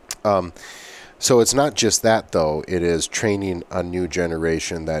 So it's not just that, though. It is training a new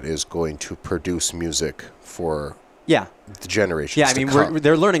generation that is going to produce music for the generations. Yeah, I mean,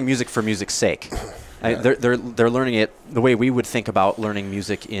 they're learning music for music's sake. They're learning it the way we would think about learning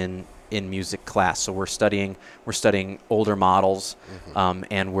music in music class. So we're studying older models,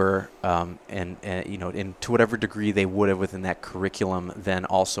 and we're in to whatever degree they would have within that curriculum, then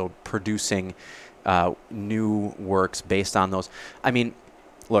also producing new works based on those. I mean,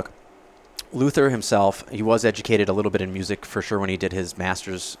 look, Luther himself, he was educated a little bit in music for sure. When he did his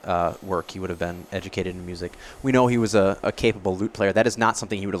master's work, he would have been educated in music. We know he was a capable lute player. That is not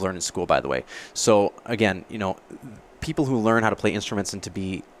something he would have learned in school, by the way. So again, people who learn how to play instruments and to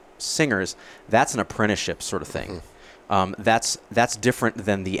be singers, that's an apprenticeship sort of thing. That's different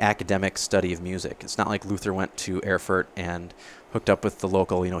than the academic study of music. It's not like Luther went to Erfurt and hooked up with the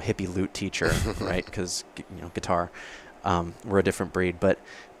local, hippie lute teacher, right? Because guitar, we're a different breed. But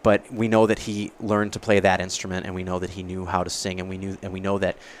we know that he learned to play that instrument, and we know that he knew how to sing, and we know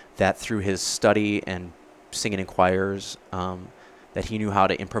that through his study and singing in choirs, that he knew how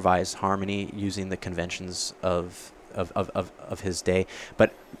to improvise harmony using the conventions of his day.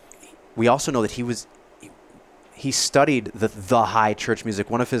 But we also know that he studied the high church music.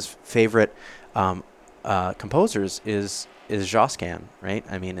 One of his favorite composers is Josquin, right?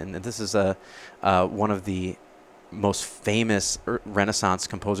 I mean, and this is one of the most famous Renaissance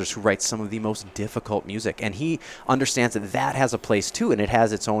composers who writes some of the most difficult music, and he understands that has a place too, and it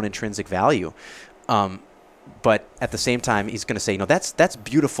has its own intrinsic value. But at the same time, he's going to say, that's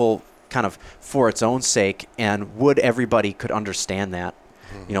beautiful, kind of for its own sake, and would everybody could understand that,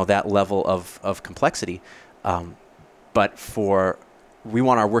 that level of complexity. But we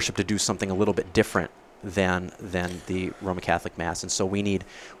want our worship to do something a little bit different than the Roman Catholic Mass, and so we need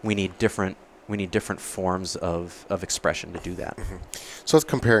different forms of expression to do that. Mm-hmm. So let's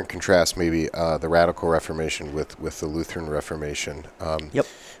compare and contrast maybe the Radical Reformation with the Lutheran Reformation. Yep.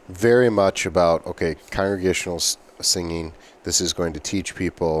 Very much about, congregational singing. This is going to teach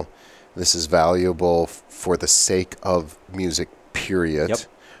people. This is valuable for the sake of music, period. Yep.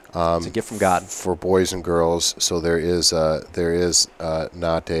 It's a gift from God. For boys and girls. So there is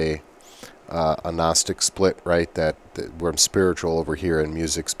not a Gnostic split, right? That we're spiritual over here and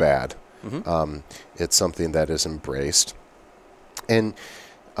music's bad. Mm-hmm. It's something that is embraced. And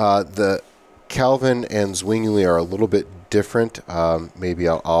the Calvin and Zwingli are a little bit different. Maybe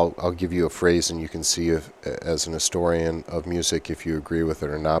I'll give you a phrase and you can see if, as an historian of music, if you agree with it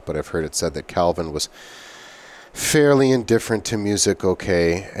or not. But I've heard it said that Calvin was fairly indifferent to music,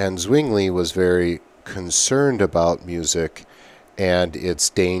 and Zwingli was very concerned about music and its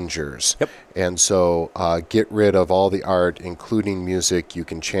dangers. Yep. And so get rid of all the art, including music. You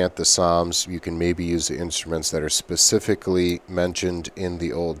can chant the Psalms. You can maybe use the instruments that are specifically mentioned in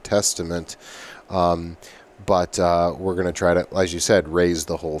the Old Testament. But we're going to try to, as you said, raise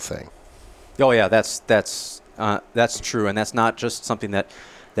the whole thing. Oh yeah, that's true, and that's not just something that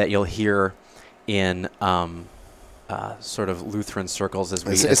you'll hear in sort of Lutheran circles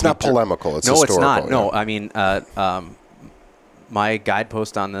It's not polemical. It's no, historical. It's not. No, I mean, my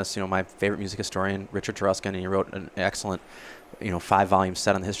guidepost on this, my favorite music historian, Richard Taruskin, and he wrote an excellent, 5-volume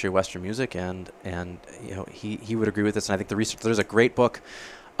set on the history of Western music, and he would agree with this. And I think the research, there's a great book.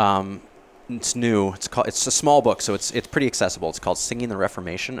 It's new. It's a small book, so it's pretty accessible. It's called Singing the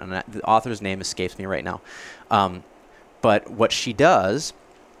Reformation, and the author's name escapes me right now. But what she does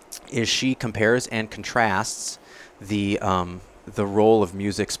is she compares and contrasts the role of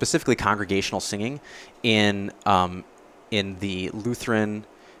music, specifically congregational singing, in the Lutheran,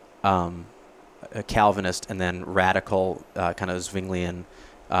 Calvinist, and then radical kind of Zwinglian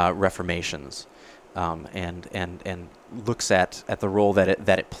reformations, and looks at the role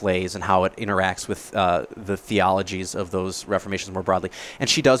that it plays and how it interacts with the theologies of those reformations more broadly. And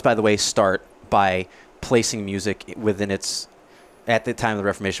she does, by the way, start by placing music at the time of the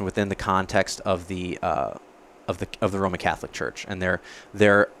Reformation within the context of the Roman Catholic Church and their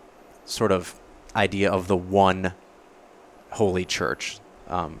sort of idea of the one Holy Church,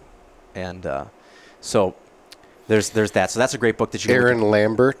 so there's that. So that's a great book that you can Aaron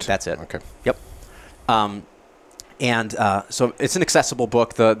Lambert. That's it. Okay. Yep. So it's an accessible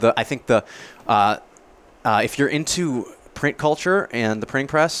book. I think if you're into print culture and the printing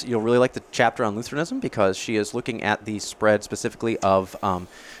press, you'll really like the chapter on Lutheranism, because she is looking at the spread specifically of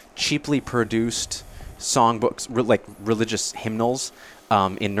cheaply produced songbooks, like religious hymnals,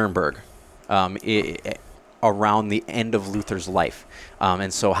 in Nuremberg. Around the end of Luther's life,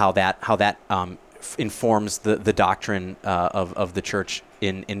 and so how that informs the doctrine of the church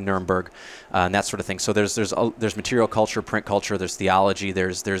in Nuremberg, and that sort of thing. So there's material culture, print culture, there's theology,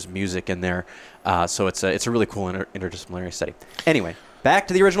 there's music in there. So it's a really cool interdisciplinary study. Anyway, back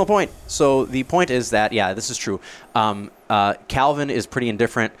to the original point. So the point is that this is true. Calvin is pretty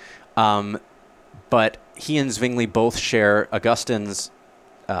indifferent, but he and Zwingli both share Augustine's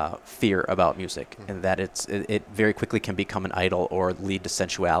fear about music, and that it very quickly can become an idol or lead to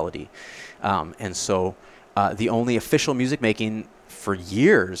sensuality. And so the only official music making for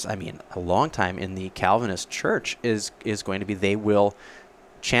years, a long time in the Calvinist church is going to be, they will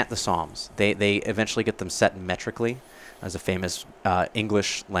chant the Psalms. They eventually get them set metrically. There's a famous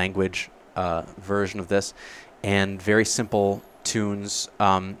English language version of this, and very simple tunes.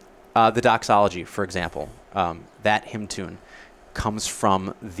 The Doxology, for example, that hymn tune, comes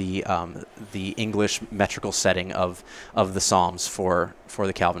from the English metrical setting of the Psalms for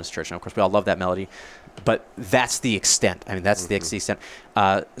the Calvinist Church. And of course, we all love that melody, but that's the extent. I mean, that's the extent.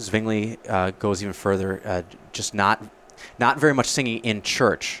 Zwingli goes even further, just not very much singing in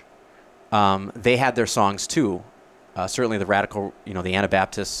church. They had their songs too. Certainly, the radical, the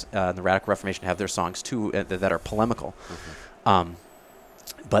Anabaptists, and the Radical Reformation have their songs too that are polemical,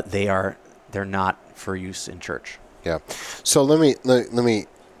 but they're not for use in church. Yeah. So let me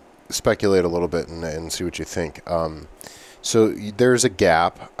speculate a little bit and see what you think. So there's a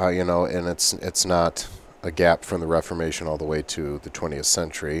gap, and it's not a gap from the Reformation all the way to the 20th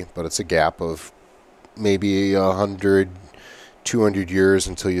century, but it's a gap of maybe 100, 200 years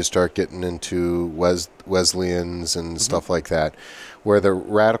until you start getting into Wesleyans and stuff like that, where the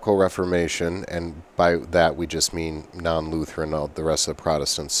Radical Reformation, and by that we just mean non-Lutheran, all the rest of the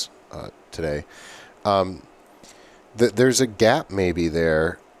Protestants today, there's a gap maybe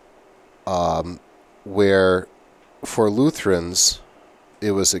there where for Lutherans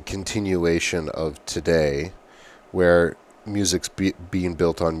it was a continuation of today, where music's being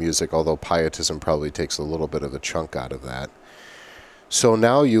built on music, although Pietism probably takes a little bit of a chunk out of that. So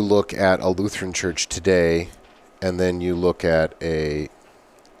now you look at a Lutheran church today, and then you look at a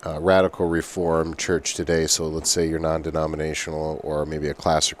radical Reformed church today. So let's say you're non-denominational, or maybe a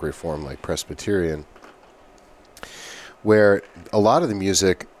classic Reform like Presbyterian, where a lot of the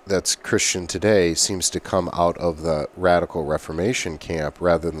music that's Christian today seems to come out of the Radical Reformation camp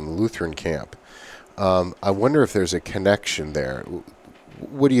rather than the Lutheran camp. I wonder if there's a connection there.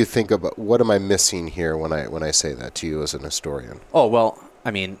 What do you think about, what am I missing here when I say that to you as an historian? Oh, well,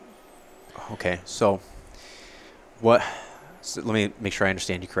 I mean, okay, so let me make sure I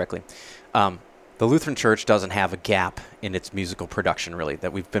understand you correctly. The Lutheran Church doesn't have a gap in its musical production, really,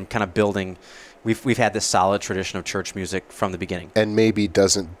 that we've been kind of building. We've had this solid tradition of church music from the beginning. And maybe there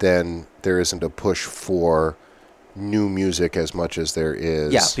isn't a push for new music as much as there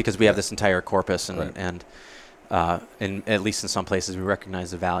is. Yeah, because we have this entire corpus, and right. and at least in some places we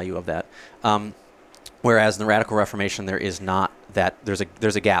recognize the value of that. Whereas in the Radical Reformation there is not that. There's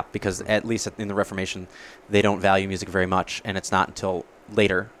a gap, because at least in the Reformation they don't value music very much, and it's not until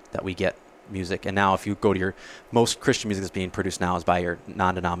later that we get music. And now if you go to most Christian music that's being produced now is by your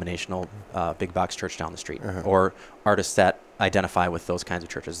non-denominational big box church down the street, or artists that identify with those kinds of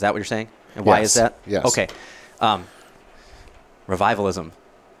churches. Is that what you're saying? And why is that? Yes. Okay. Revivalism.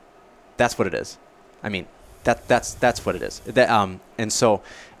 That's what it is. I mean, that's what it is. And so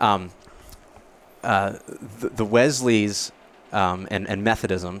the Wesleys and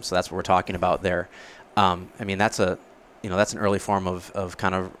Methodism. So that's what we're talking about there. I mean, that's an early form of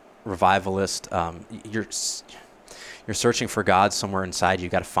kind of revivalist. You're searching for God somewhere inside you.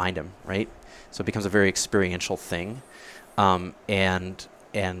 Got to find him, right? So it becomes a very experiential thing, and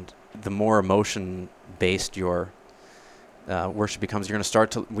the more emotion based your worship becomes, you're going to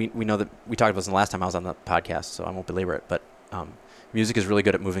start to. We know that we talked about this the last time I was on the podcast, so I won't belabor it. But music is really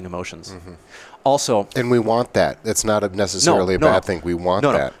good at moving emotions. Mm-hmm. Also, and we want that. It's not necessarily a bad thing. We want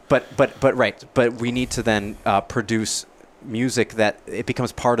that. But right. But we need to then produce music that it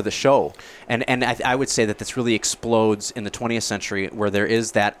becomes part of the show, and I would say that this really explodes in the 20th century, where there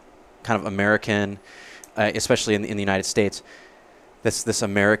is that kind of American, especially in the United States, this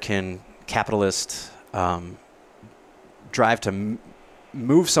American capitalist drive to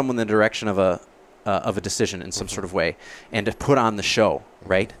move someone in the direction of a decision in some sort of way, and to put on the show,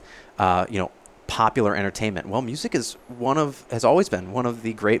 right? Popular entertainment. Well, music has always been one of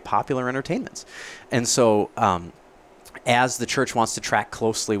the great popular entertainments, and so as the church wants to track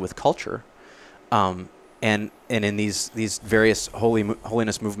closely with culture, and in these various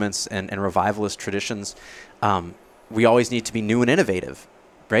holiness movements and revivalist traditions, we always need to be new and innovative,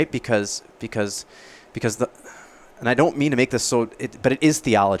 right? Because and I don't mean to make this but it is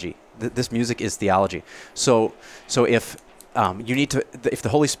theology. This music is theology. So if if the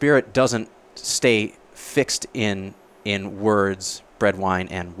Holy Spirit doesn't stay fixed in words, bread, wine,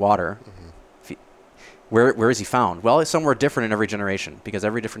 and water, where is he found? Well, it's somewhere different in every generation, because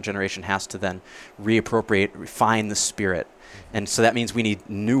every different generation has to then refine the Spirit. And so that means we need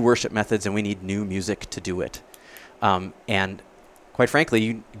new worship methods, and we need new music to do it. And quite frankly,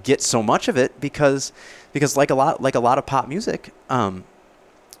 you get so much of it because like a lot of pop music,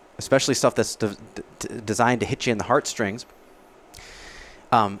 especially stuff that's designed to hit you in the heartstrings,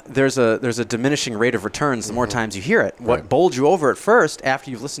 there's a diminishing rate of returns the more times you hear it. What bowled you over at first, after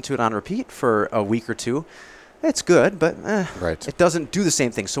you've listened to it on repeat for a week or two, it's good, but Right. it doesn't do the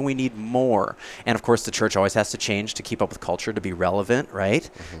same thing. So we need more. And of course, the church always has to change to keep up with culture, to be relevant, right?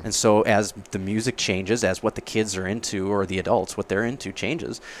 And so as the music changes, as what the kids are into, or the adults, what they're into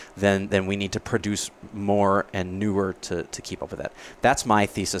changes, then we need to produce more and newer to keep up with that. That's my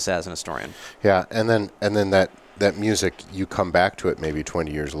thesis as an historian. Yeah, and then that music, you come back to it maybe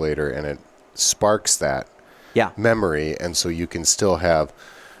 20 years later, and it sparks that Yeah. memory, and so you can still have,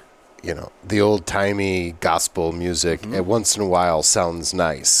 the old-timey gospel music once in a while sounds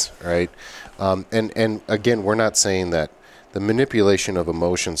nice, right? And again, we're not saying that the manipulation of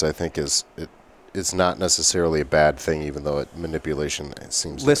emotions, I think, is not necessarily a bad thing, even though manipulation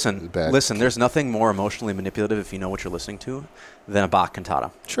seems bad. Listen, there's nothing more emotionally manipulative, if you know what you're listening to, than a Bach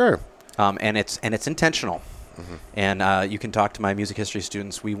cantata. Sure. And it's intentional. And you can talk to my music history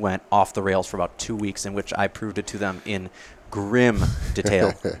students. We went off the rails for about 2 weeks, in which I proved it to them in grim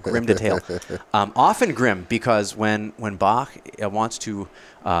detail. Often grim, because when Bach wants to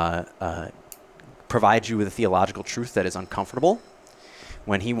provide you with a theological truth that is uncomfortable,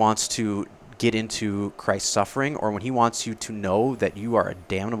 when he wants to get into Christ's suffering, or when he wants you to know that you are a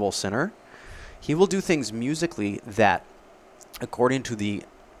damnable sinner, he will do things musically that, according to the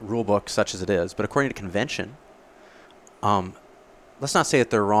rule book, such as it is, but according to convention, let's not say that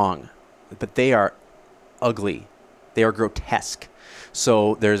they're wrong, but they are ugly. They are grotesque.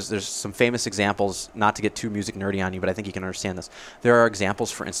 So there's some famous examples, not to get too music nerdy on you, but I think you can understand this. There are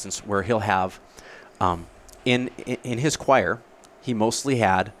examples, for instance, where he'll have, in his choir, he mostly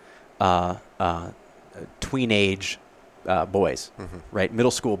had tween-age boys, right?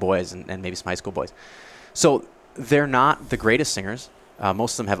 Middle school boys and maybe some high school boys. So they're not the greatest singers.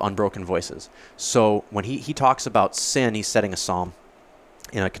 Most of them have unbroken voices. So when he talks about sin, he's setting a psalm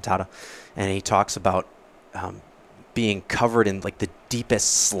in a cantata, and he talks about being covered in like the deepest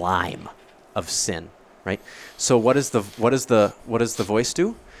slime of sin, right? So what does the voice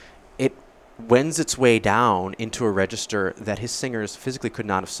do? It wends its way down into a register that his singers physically could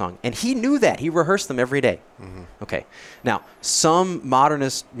not have sung, and he knew that. He rehearsed them every day. Okay. Now, some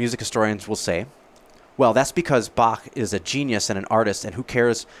modernist music historians will say, well, that's because Bach is a genius and an artist, and who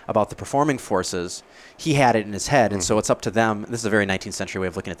cares about the performing forces? He had it in his head, and so it's up to them. This is a very 19th century way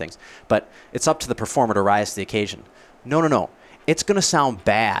of looking at things. But it's up to the performer to rise to the occasion. No. It's going to sound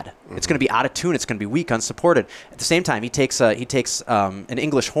bad. It's going to be out of tune. It's going to be weak, unsupported. At the same time, he takes an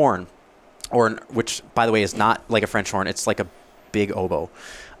English horn, which, by the way, is not like a French horn. It's like a big oboe.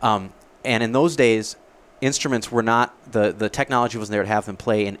 And in those days, instruments were not, the technology wasn't there to have them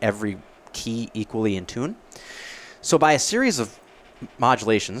play in every key equally in tune. So by a series of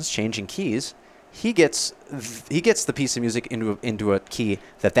modulations, changing keys, he gets the piece of music into a key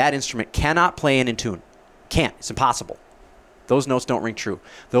that instrument cannot play in tune. Can't. It's impossible. Those notes don't ring true.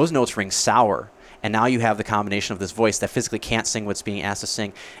 Those notes ring sour. And now you have the combination of this voice that physically can't sing what's being asked to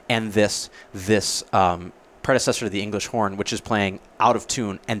sing, and this predecessor to the English horn, which is playing out of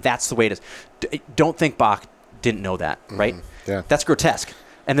tune. And that's the way it is. Don't think Bach didn't know that, right? Yeah. That's grotesque.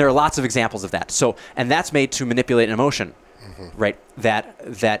 And there are lots of examples of that. So, and that's made to manipulate an emotion, right?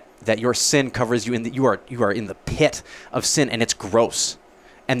 That your sin covers you you are in the pit of sin, and it's gross.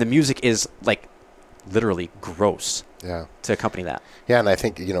 And the music is like literally gross. Yeah. To accompany that. Yeah, and I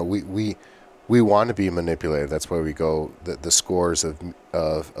think we want to be manipulated. That's why we go. The scores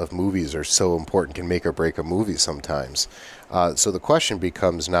of movies are so important. Can make or break a movie sometimes. So the question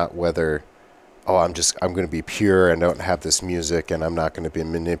becomes not whether, I'm going to be pure and don't have this music, and I'm not going to be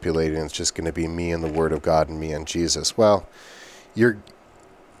manipulated, and it's just going to be me and the Word of God and me and Jesus. Well, you're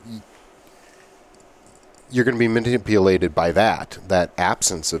going to be manipulated by that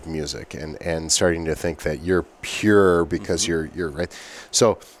absence of music, and starting to think that you're pure because you're right.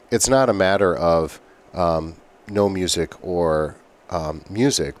 So it's not a matter of no music or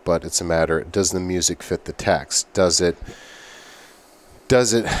music, but it's a matter, does the music fit the text? Does it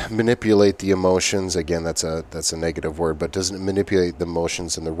manipulate the emotions? Again, that's a negative word, but doesn't it manipulate the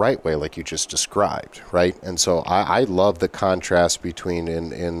emotions in the right way, like you just described, right? And so I love the contrast between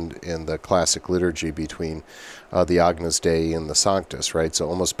in the classic liturgy between the Agnus Dei and the Sanctus, right? So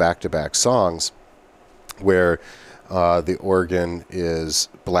almost back-to-back songs where the organ is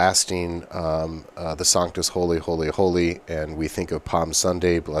blasting the Sanctus, holy, holy, holy, and we think of Palm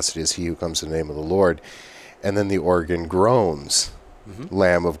Sunday, blessed is he who comes in the name of the Lord, and then the organ groans,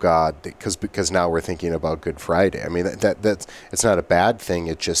 Lamb of God, because now we're thinking about Good Friday. I mean, that's it's not a bad thing.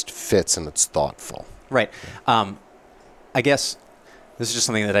 It just fits and it's thoughtful. Right. I guess this is just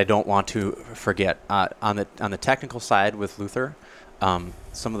something that I don't want to forget. On the technical side with Luther, some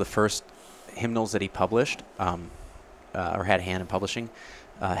of the first hymnals that he published or had a hand in publishing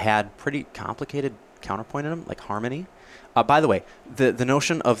had pretty complicated counterpoint in them, like harmony. By the way, the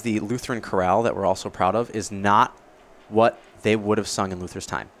notion of the Lutheran chorale that we're also proud of is not what they would have sung in Luther's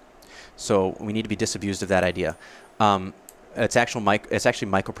time. So we need to be disabused of that idea. It's actually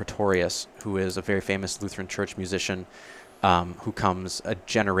Michael Pretorius, who is a very famous Lutheran church musician, who comes a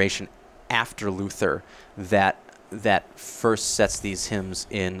generation after Luther, that first sets these hymns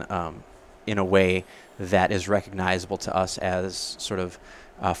in a way that is recognizable to us as sort of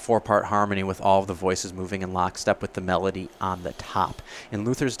four-part harmony with all of the voices moving in lockstep with the melody on the top. In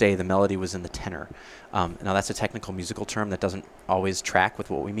Luther's day, the melody was in the tenor. Now that's a technical musical term that doesn't always track with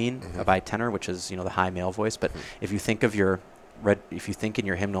what we mean by tenor, which is the high male voice. But if you think of if you think in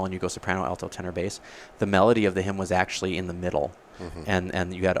your hymnal and you go soprano, alto, tenor, bass, the melody of the hymn was actually in the middle,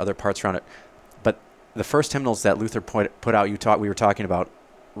 and you had other parts around it. But the first hymnals that Luther put out, we were talking about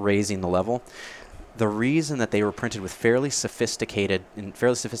raising the level. The reason that they were printed with fairly sophisticated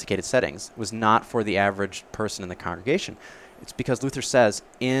settings was not for the average person in the congregation. It's because Luther says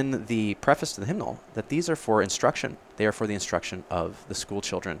in the preface to the hymnal that these are for instruction. They are for the instruction of the school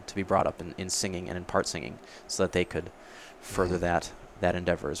children to be brought up in singing and in part singing, so that they could further that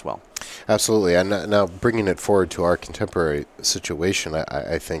endeavor as well. Absolutely. And now bringing it forward to our contemporary situation,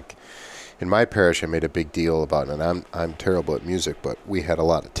 I think in my parish I made a big deal about it, and I'm terrible at music, but we had a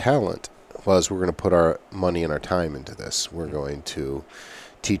lot of talent. We're going to put our money and our time into this. We're going to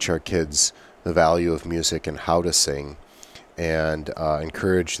teach our kids the value of music and how to sing, and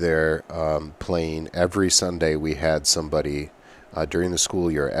encourage their playing. Every Sunday we had somebody, during the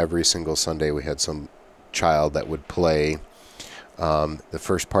school year, every single Sunday we had some child that would play the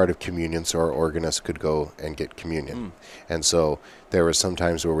first part of communion, so our organist could go and get communion. And so there were some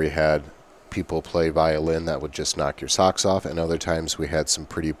times where we had people play violin that would just knock your socks off, and other times we had some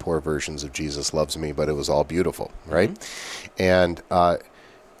pretty poor versions of Jesus Loves Me, but it was all beautiful, right? And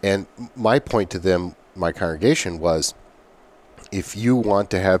my point to them, my congregation, was, if you want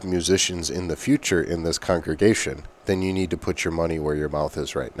to have musicians in the future in this congregation, then you need to put your money where your mouth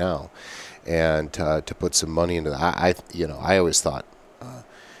is right now, and to put some money into that. I always thought,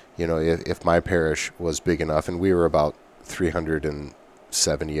 if my parish was big enough, and we were about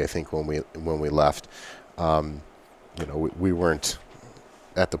 370, I think, when we left, we weren't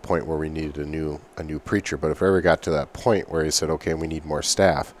at the point where we needed a new preacher. But if I ever got to that point where he said, okay, we need more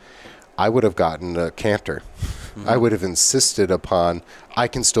staff, I would have gotten a cantor. I would have insisted upon, I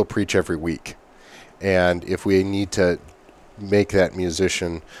can still preach every week. And if we need to make that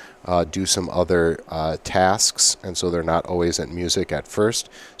musician do some other tasks, and so they're not always at music at first,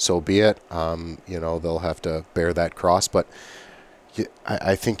 so be it. They'll have to bear that cross. But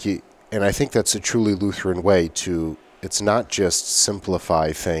I think that's a truly Lutheran way to. It's not just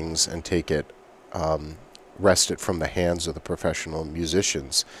simplify things and take it, wrest it from the hands of the professional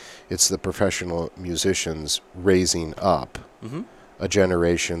musicians. It's the professional musicians raising up a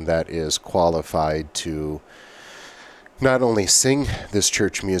generation that is qualified to not only sing this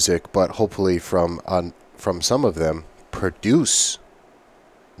church music, but hopefully from some of them produce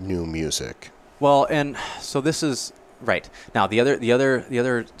new music. Well, and so this is right. Now the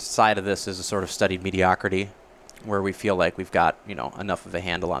other side of this is a sort of studied mediocrity, where we feel like we've got enough of a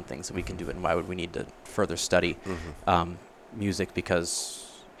handle on things that we can do it, and why would we need to further study music, because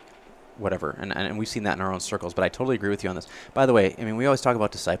whatever, and we've seen that in our own circles. But I totally agree with you on this. By the way, we always talk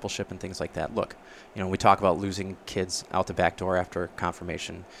about discipleship and things like that. Look, we talk about losing kids out the back door after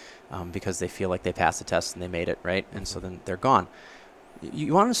confirmation because they feel like they passed the test and they made it, right? And so then they're gone.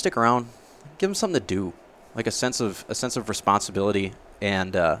 You want them to stick around, give them something to do, like a sense of responsibility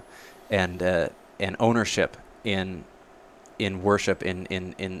and ownership in worship, in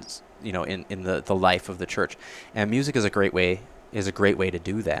the life of the church. And music is a great way to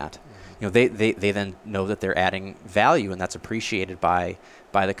do that. They then know that they're adding value, and that's appreciated by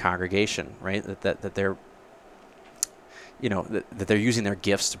the congregation, right? That they're that they're using their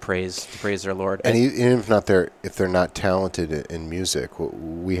gifts to praise their Lord. And even if they're not talented in music, what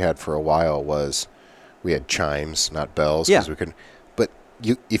we had for a while was we had chimes, not bells, because we couldn't. But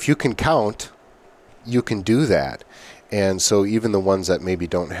if you can count, you can do that. And so even the ones that maybe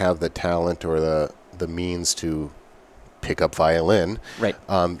don't have the talent or the means to pick up violin, right?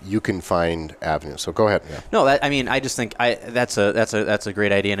 You can find avenues. So go ahead. Yeah. No, I just think that's a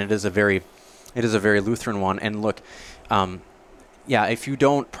great idea, and it is a very Lutheran one. And look, if you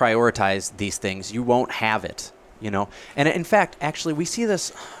don't prioritize these things, you won't have it. And in fact, actually, we see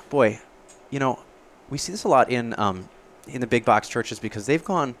this. We see this a lot in the big box churches, because they've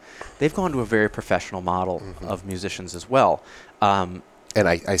gone to a very professional model of musicians as well. And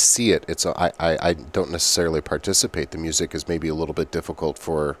I see it. I don't necessarily participate. The music is maybe a little bit difficult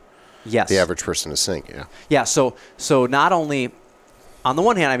for Yes. the average person to sing. Yeah. Yeah. So not only, on the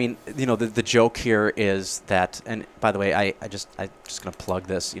one hand, I mean, the joke here is that, and by the way, I'm just going to plug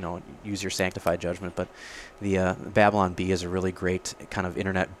this, use your sanctified judgment, but the Babylon Bee is a really great kind of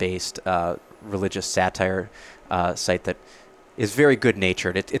internet-based religious satire site that is very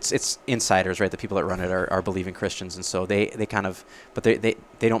good-natured. It's insiders, right? The people that run it are believing Christians, and so they kind of, but they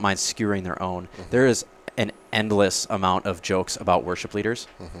don't mind skewering their own. Mm-hmm. There is an endless amount of jokes about worship leaders,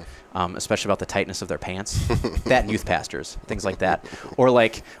 especially about the tightness of their pants. That and youth pastors, things like that, or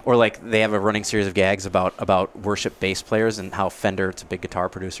like they have a running series of gags about worship bass players and how Fender, it's a big guitar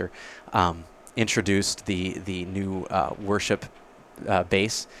producer, introduced the new worship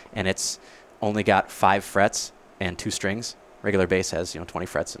bass, and it's only got 5 frets and 2 strings. Regular bass has 20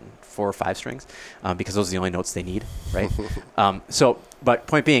 frets and 4 or 5 strings, because those are the only notes they need, right? But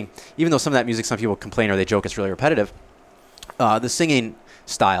point being, even though some of that music, some people complain or they joke it's really repetitive, the singing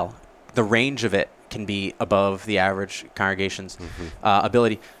style, the range of it can be above the average congregation's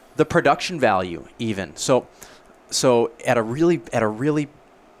ability. The production value, even so at a really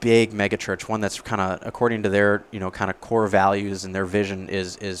big megachurch, one that's kind of according to their kind of core values and their vision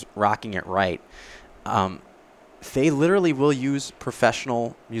is rocking it right. They literally will use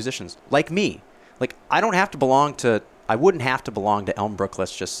professional musicians like me. Like I wouldn't have to belong to Elmbrook,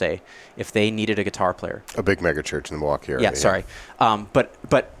 let's just say, if they needed a guitar player. A big megachurch in the Milwaukee area. Yeah, sorry.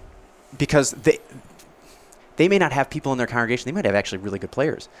 But because they may not have people in their congregation, they might have actually really good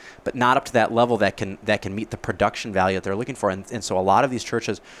players, but not up to that level that can meet the production value that they're looking for. And so a lot of these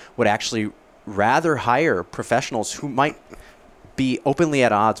churches would actually rather hire professionals who might be openly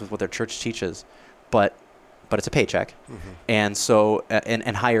at odds with what their church teaches, but it's a paycheck, and so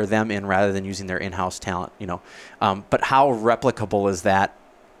and hire them in rather than using their in-house talent. But how replicable is that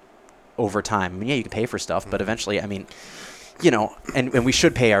over time? I mean, yeah, you can pay for stuff, but eventually, I mean, and we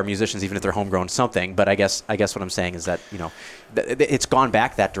should pay our musicians even if they're homegrown something. But I guess what I'm saying is that it's gone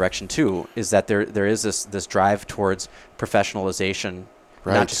back that direction too. Is that there is this drive towards professionalization.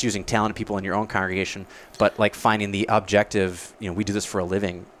 Right. Not just using talented people in your own congregation, but like finding the objective. We do this for a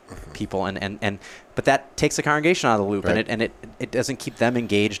living. People but that takes the congregation out of the loop, right. and it doesn't keep them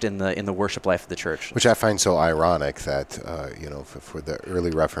engaged in the worship life of the church. Which I find so ironic that for the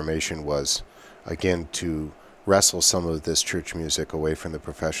early Reformation was again to wrestle some of this church music away from the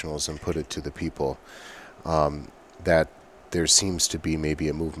professionals and put it to the people. That there seems to be maybe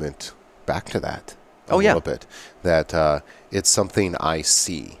a movement back to that a little bit. That it's something I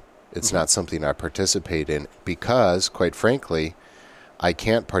see. It's not something I participate in because, quite frankly, I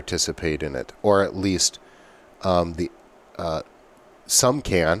can't participate in it, or at least some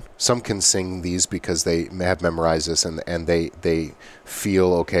can sing these because they have memorized this and they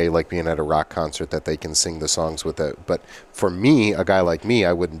feel okay, like being at a rock concert, that they can sing the songs with it. But for me, a guy like me,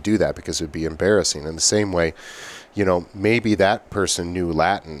 I wouldn't do that because it would be embarrassing. In the same way, maybe that person knew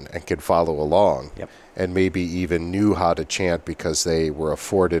Latin and could follow along. Yep. And maybe even knew how to chant because they were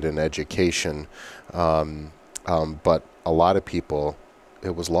afforded an education. But a lot of people,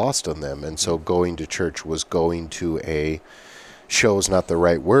 it was lost on them. And so going to church was going to a show's not the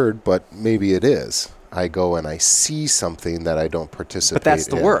right word, but maybe it is. I go and I see something that I don't participate in. But that's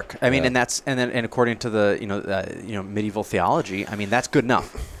the work. I mean, and according to the medieval theology, I mean, that's good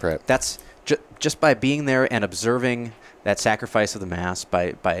enough. Right. That's just by being there and observing that sacrifice of the Mass,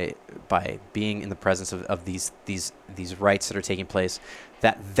 by being in the presence of these rites that are taking place,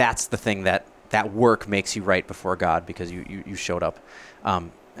 that's the thing that work makes you right before God because you showed up.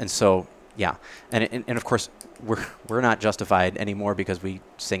 And so, yeah. And of course, we're not justified anymore because we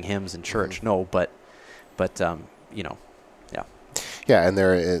sing hymns in church. No, but yeah.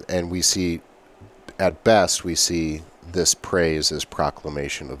 Yeah, and we see, at best, we see this praise as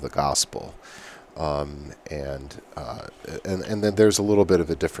proclamation of the gospel. And then there's a little bit of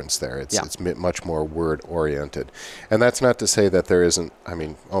a difference there. It's much more word oriented, and that's not to say that there isn't. I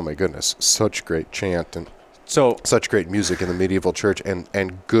mean, oh my goodness, such great chant and such great music in the medieval church,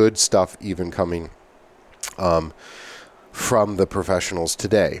 and good stuff even coming from the professionals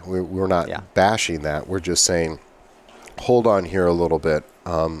today. We're not bashing that. We're just saying, hold on here a little bit.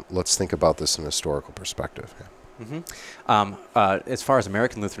 Let's think about this in a historical perspective. Yeah. As far as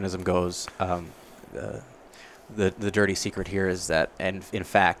American Lutheranism goes, the dirty secret here is that, and in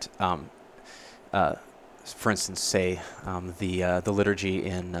fact, for instance, say the liturgy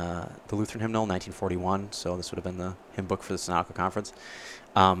in the Lutheran Hymnal, 1941. So this would have been the hymn book for the Synodical Conference.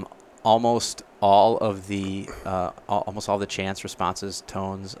 Almost all of the chants, responses,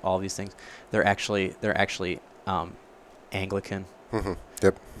 tones, all these things, they're actually Anglican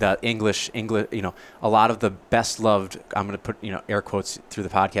Yep. The English, a lot of the best loved, I'm going to put, air quotes through the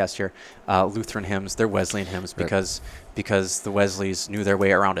podcast here, Lutheran hymns, they're Wesleyan hymns because the Wesleys knew their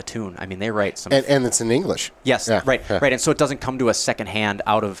way around a tune. I mean, they write some. And it's in English. Yes, Yeah, right. yeah. And so it doesn't come to us secondhand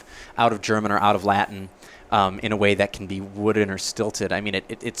out of German or out of Latin in a way that can be wooden or stilted. I mean,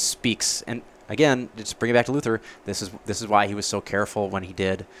 it speaks. And again, just bring it back to Luther. This is why he was so careful when he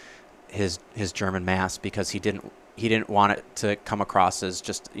did his German Mass, because he didn't want it to come across as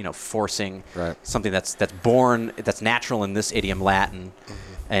just forcing something that's born, that's natural in this idiom Latin,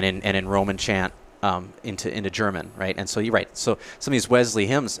 and in Roman chant into German, right? And so you're right. So some of these Wesley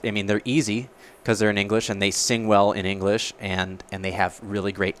hymns, I mean, they're easy because they're in English and they sing well in English, and they have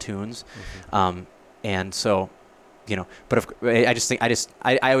really great tunes, and so But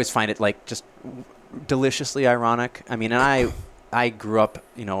I always find it like just deliciously ironic. I mean, and I grew up,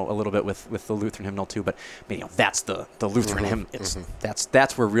 a little bit with the Lutheran hymnal too, but that's the Lutheran hymn.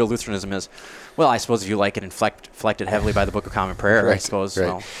 That's where real Lutheranism is. Well, I suppose if you like it inflected heavily by the Book of Common Prayer, I suppose. Right.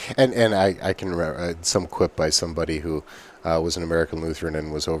 Well. And I can remember some quip by somebody who was an American Lutheran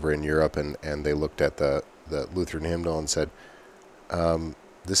and was over in Europe, and they looked at the Lutheran hymnal and said,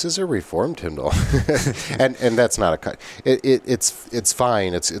 this is a Reformed hymnal, and that's not a cut. It's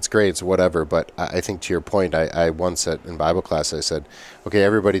fine. It's great. It's whatever. But I think to your point, I once in Bible class I said, okay,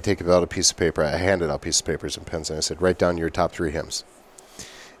 everybody take out a piece of paper. I handed out pieces of papers and pens, and I said, write down your top 3 hymns.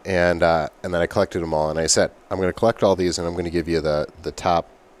 And then I collected them all, and I said, I'm going to collect all these, and I'm going to give you the top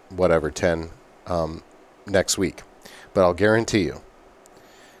 10 next week. But I'll guarantee you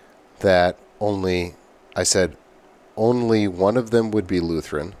that only one of them would be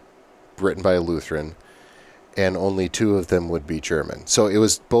Lutheran, written by a Lutheran, and only 2 of them would be German. So it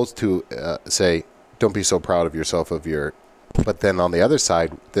was both to say, don't be so proud of yourself but then on the other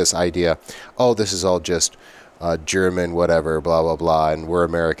side, this idea, this is all just German, whatever, blah, blah, blah, and we're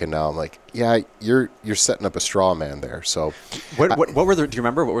American now. I'm like, yeah, you're setting up a straw man there. So what were do you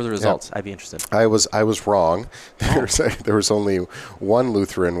remember what were the results? Yeah. I'd be interested. I was wrong. There was only one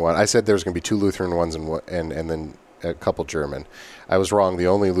Lutheran one. I said there was going to be 2 Lutheran ones and then a couple German. I was wrong. The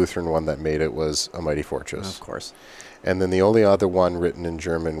only Lutheran one that made it was A Mighty Fortress. Of course. And then the only other one written in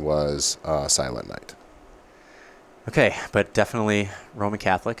German was Silent Night. Okay, but definitely Roman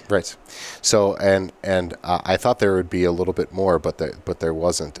Catholic. Right. So and I thought there would be a little bit more, but there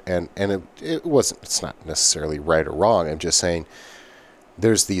wasn't. And it wasn't. It's not necessarily right or wrong. I'm just saying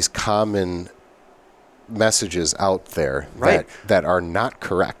there's these common messages out there that are not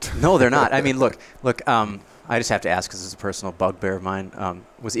correct. No, they're not. I mean, look. I just have to ask because it's a personal bugbear of mine.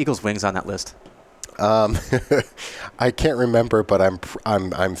 Was Eagles Wings on that list? I can't remember, but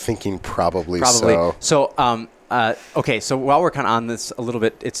I'm thinking probably so. So okay. So while we're kind of on this a little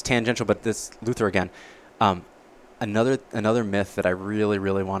bit, it's tangential, but this Luther again. Another myth that I really,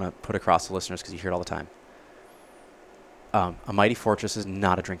 really want to put across the listeners because you hear it all the time. A Mighty Fortress is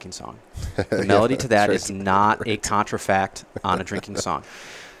not a drinking song. The melody to that is not a contrafact on a drinking song.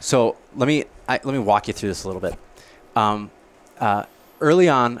 So let me walk you through this a little bit. Early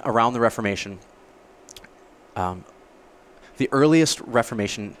on, around the Reformation, the earliest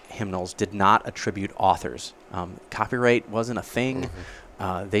Reformation hymnals did not attribute authors. Copyright wasn't a thing.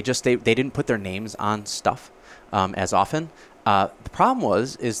 They didn't put their names on stuff as often. The problem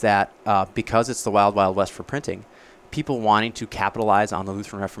is that because it's the Wild Wild West for printing, people wanting to capitalize on the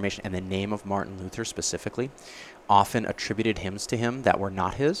Lutheran Reformation and the name of Martin Luther specifically often attributed hymns to him that were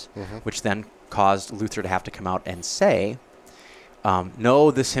not his, which then caused Luther to have to come out and say,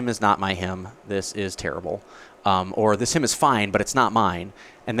 no, this hymn is not my hymn. This is terrible. Or this hymn is fine, but it's not mine.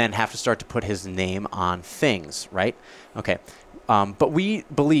 And then have to start to put his name on things, right? Okay. But we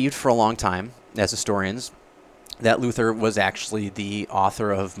believed for a long time, as historians, that Luther was actually the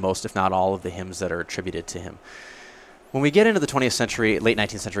author of most, if not all, of the hymns that are attributed to him. When we get into the 20th century, late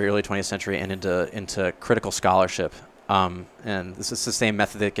 19th century, early 20th century, and into critical scholarship, and this is the same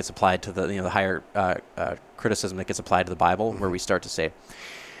method that gets applied to the higher criticism that gets applied to the Bible, where we start to say,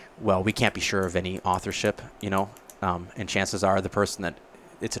 well, we can't be sure of any authorship, and chances are the person that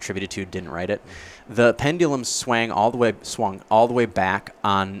it's attributed to didn't write it. The pendulum swung all the way back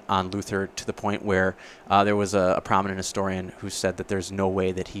on Luther to the point where there was a prominent historian who said that there's no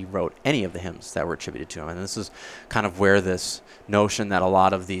way that he wrote any of the hymns that were attributed to him. And this is kind of where this notion that a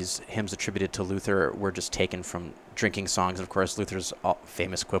lot of these hymns attributed to Luther were just taken from drinking songs. And of course, Luther's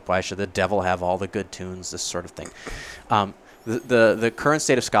famous quip, why should the devil have all the good tunes, this sort of thing. The current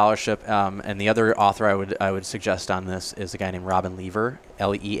state of scholarship, and the other author I would suggest on this is a guy named Robin Lever,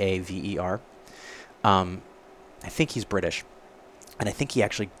 Leaver. I think he's British, and I think he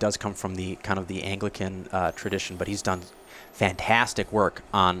actually does come from the kind of the Anglican tradition, but he's done fantastic work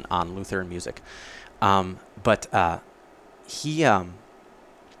on Lutheran music. But the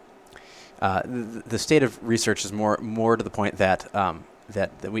state of research is more to the point that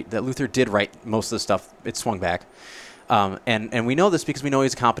that Luther did write most of the stuff. It swung back, and we know this because we know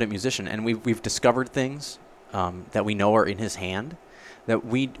he's a competent musician, and we've discovered things that we know are in his hand. That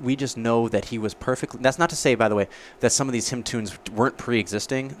we just know that he was perfectly. That's not to say, by the way, that some of these hymn tunes weren't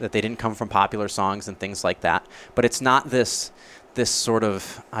pre-existing, that they didn't come from popular songs and things like that. But it's not this sort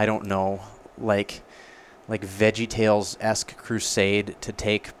of, I don't know, like VeggieTales-esque crusade to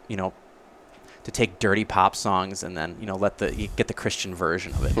take dirty pop songs and then you get the Christian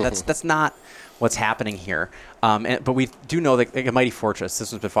version of it. That's not what's happening here. But we do know that, like a Mighty Fortress, this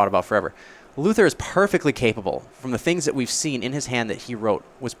has been fought about forever. Luther is perfectly capable, from the things that we've seen in his hand that he wrote,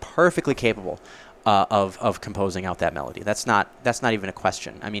 was perfectly capable of composing out that melody. That's not even a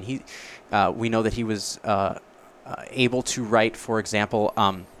question. I mean, we know that he was able to write, for example,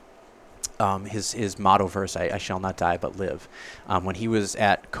 his motto verse, "I shall not die but live," when he was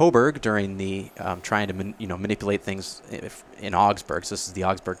at Coburg during the trying to manipulate things in Augsburg. So this is the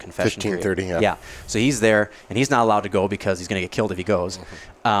Augsburg Confession. 1530. Yeah. So he's there, and he's not allowed to go because he's going to get killed if he goes.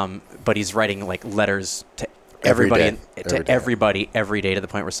 But he's writing like letters to everybody, everybody every day, to the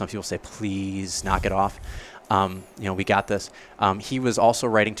point where some people say, "Please knock it off." We got this. He was also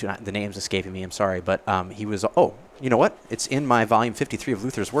writing to, the name's escaping me, I'm sorry, but he was, you know what? It's in my volume 53 of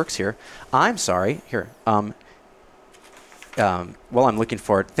Luther's works here. I'm sorry. Here. While I'm looking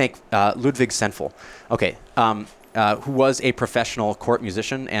for it, thank Ludwig Senfel. Okay. Who was a professional court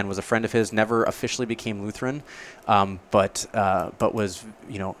musician and was a friend of his, never officially became Lutheran, but was,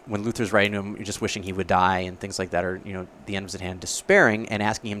 when Luther's writing to him, just wishing he would die and things like that, or, the end was at hand, despairing, and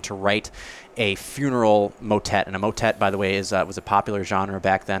asking him to write a funeral motet. And a motet, by the way, was a popular genre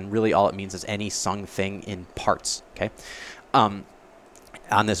back then. Really all it means is any sung thing in parts, okay?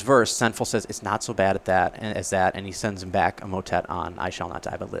 On this verse, Senfel says it's not so bad as that, and he sends him back a motet on "I shall not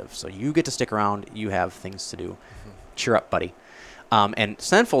die but live." So you get to stick around. You have things to do. Mm-hmm. Cheer up, buddy. And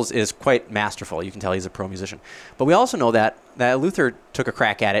Senfel's is quite masterful. You can tell he's a pro musician. But we also know that Luther took a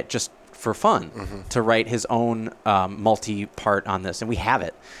crack at it just for fun, to write his own multi-part on this, and we have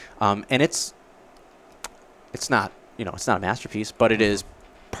it. And it's not a masterpiece, but it is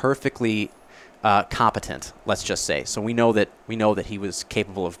perfectly competent, let's just say. So we know that he was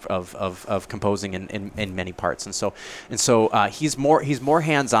capable of composing in many parts, and so he's more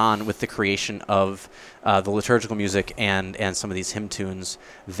hands-on with the creation of the liturgical music and some of these hymn tunes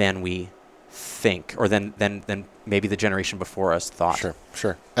than we think, or than maybe the generation before us thought.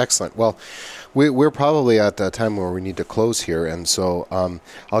 Sure. Excellent. Well, we're probably at the time where we need to close here, and so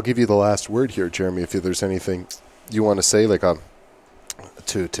I'll give you the last word here, Jeremy, if there's anything you want to say, like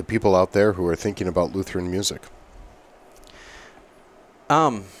to people out there who are thinking about Lutheran music.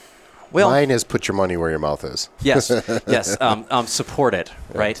 Well, mine is put your money where your mouth is. Yes. Support it,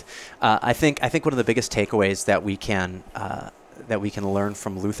 right? I think one of the biggest takeaways that we can learn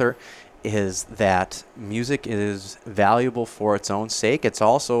from Luther is that music is valuable for its own sake. It's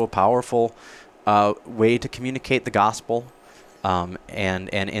also a powerful way to communicate the gospel, and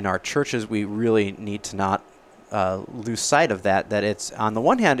in our churches we really need to not lose sight of that it's, on the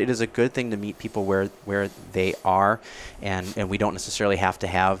one hand, it is a good thing to meet people where they are, and we don't necessarily have to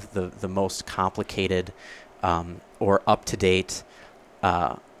have the most complicated or up-to-date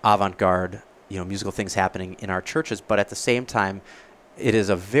avant-garde musical things happening in our churches, but at the same time it is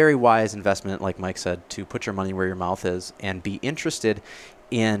a very wise investment, like Mike said, to put your money where your mouth is and be interested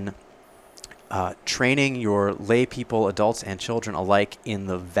in training your lay people, adults and children alike, in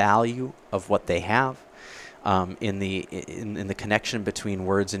the value of what they have, in the connection between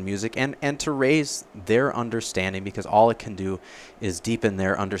words and music, and to raise their understanding, because all it can do is deepen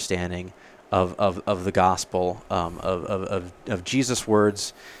their understanding of the gospel, of Jesus'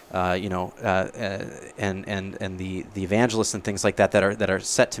 words, and the evangelists and things like that are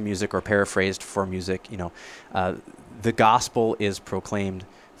set to music or paraphrased for music. The gospel is proclaimed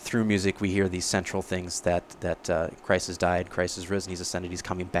through music. We hear these central things that Christ has died, Christ has risen, he's ascended, he's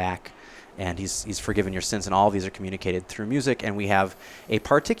coming back, and he's forgiven your sins, and all of these are communicated through music. And we have a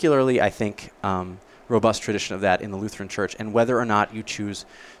particularly, I think, robust tradition of that in the Lutheran Church. And whether or not you choose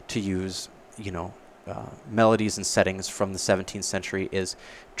to use, melodies and settings from the 17th century is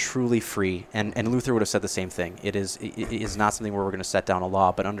truly free. And Luther would have said the same thing. It is not something where we're going to set down a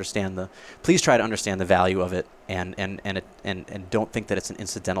law, but please try to understand the value of it, and don't think that it's an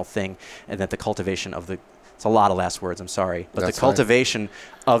incidental thing, and that the cultivation of it's a lot of last words, I'm sorry, but the cultivation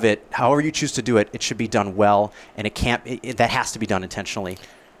of it, however you choose to do it, it should be done well, and that has to be done intentionally. It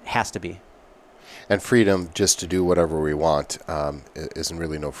has to be. And freedom just to do whatever we want isn't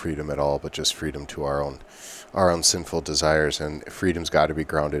really no freedom at all, but just freedom to our own sinful desires. And freedom's got to be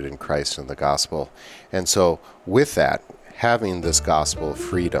grounded in Christ and the gospel. And so with that, having this gospel of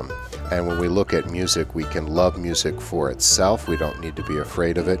freedom, and when we look at music, we can love music for itself. We don't need to be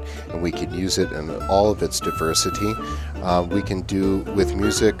afraid of it, and we can use it in all of its diversity. We can do with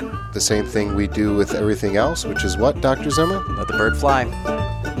music the same thing we do with everything else, which is what, Dr. Zimmer? Let the bird fly.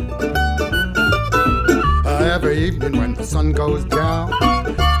 Every evening when the sun goes down,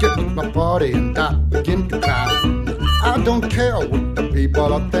 get with my party and I begin to clown. I don't care what the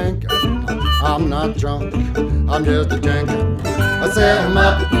people are thinking. I'm not drunk, I'm just a drinking. I set 'em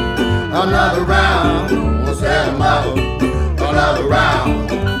up, another round. I set 'em up, another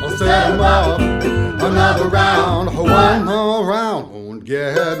round. I set 'em up, another round. One more round won't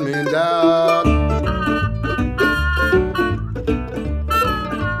get me down.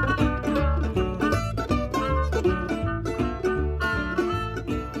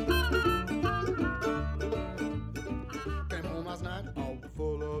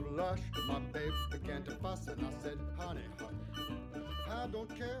 My babe began to fuss and I said, honey, I don't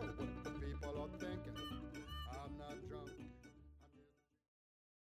care what the people are thinking. I'm not drunk.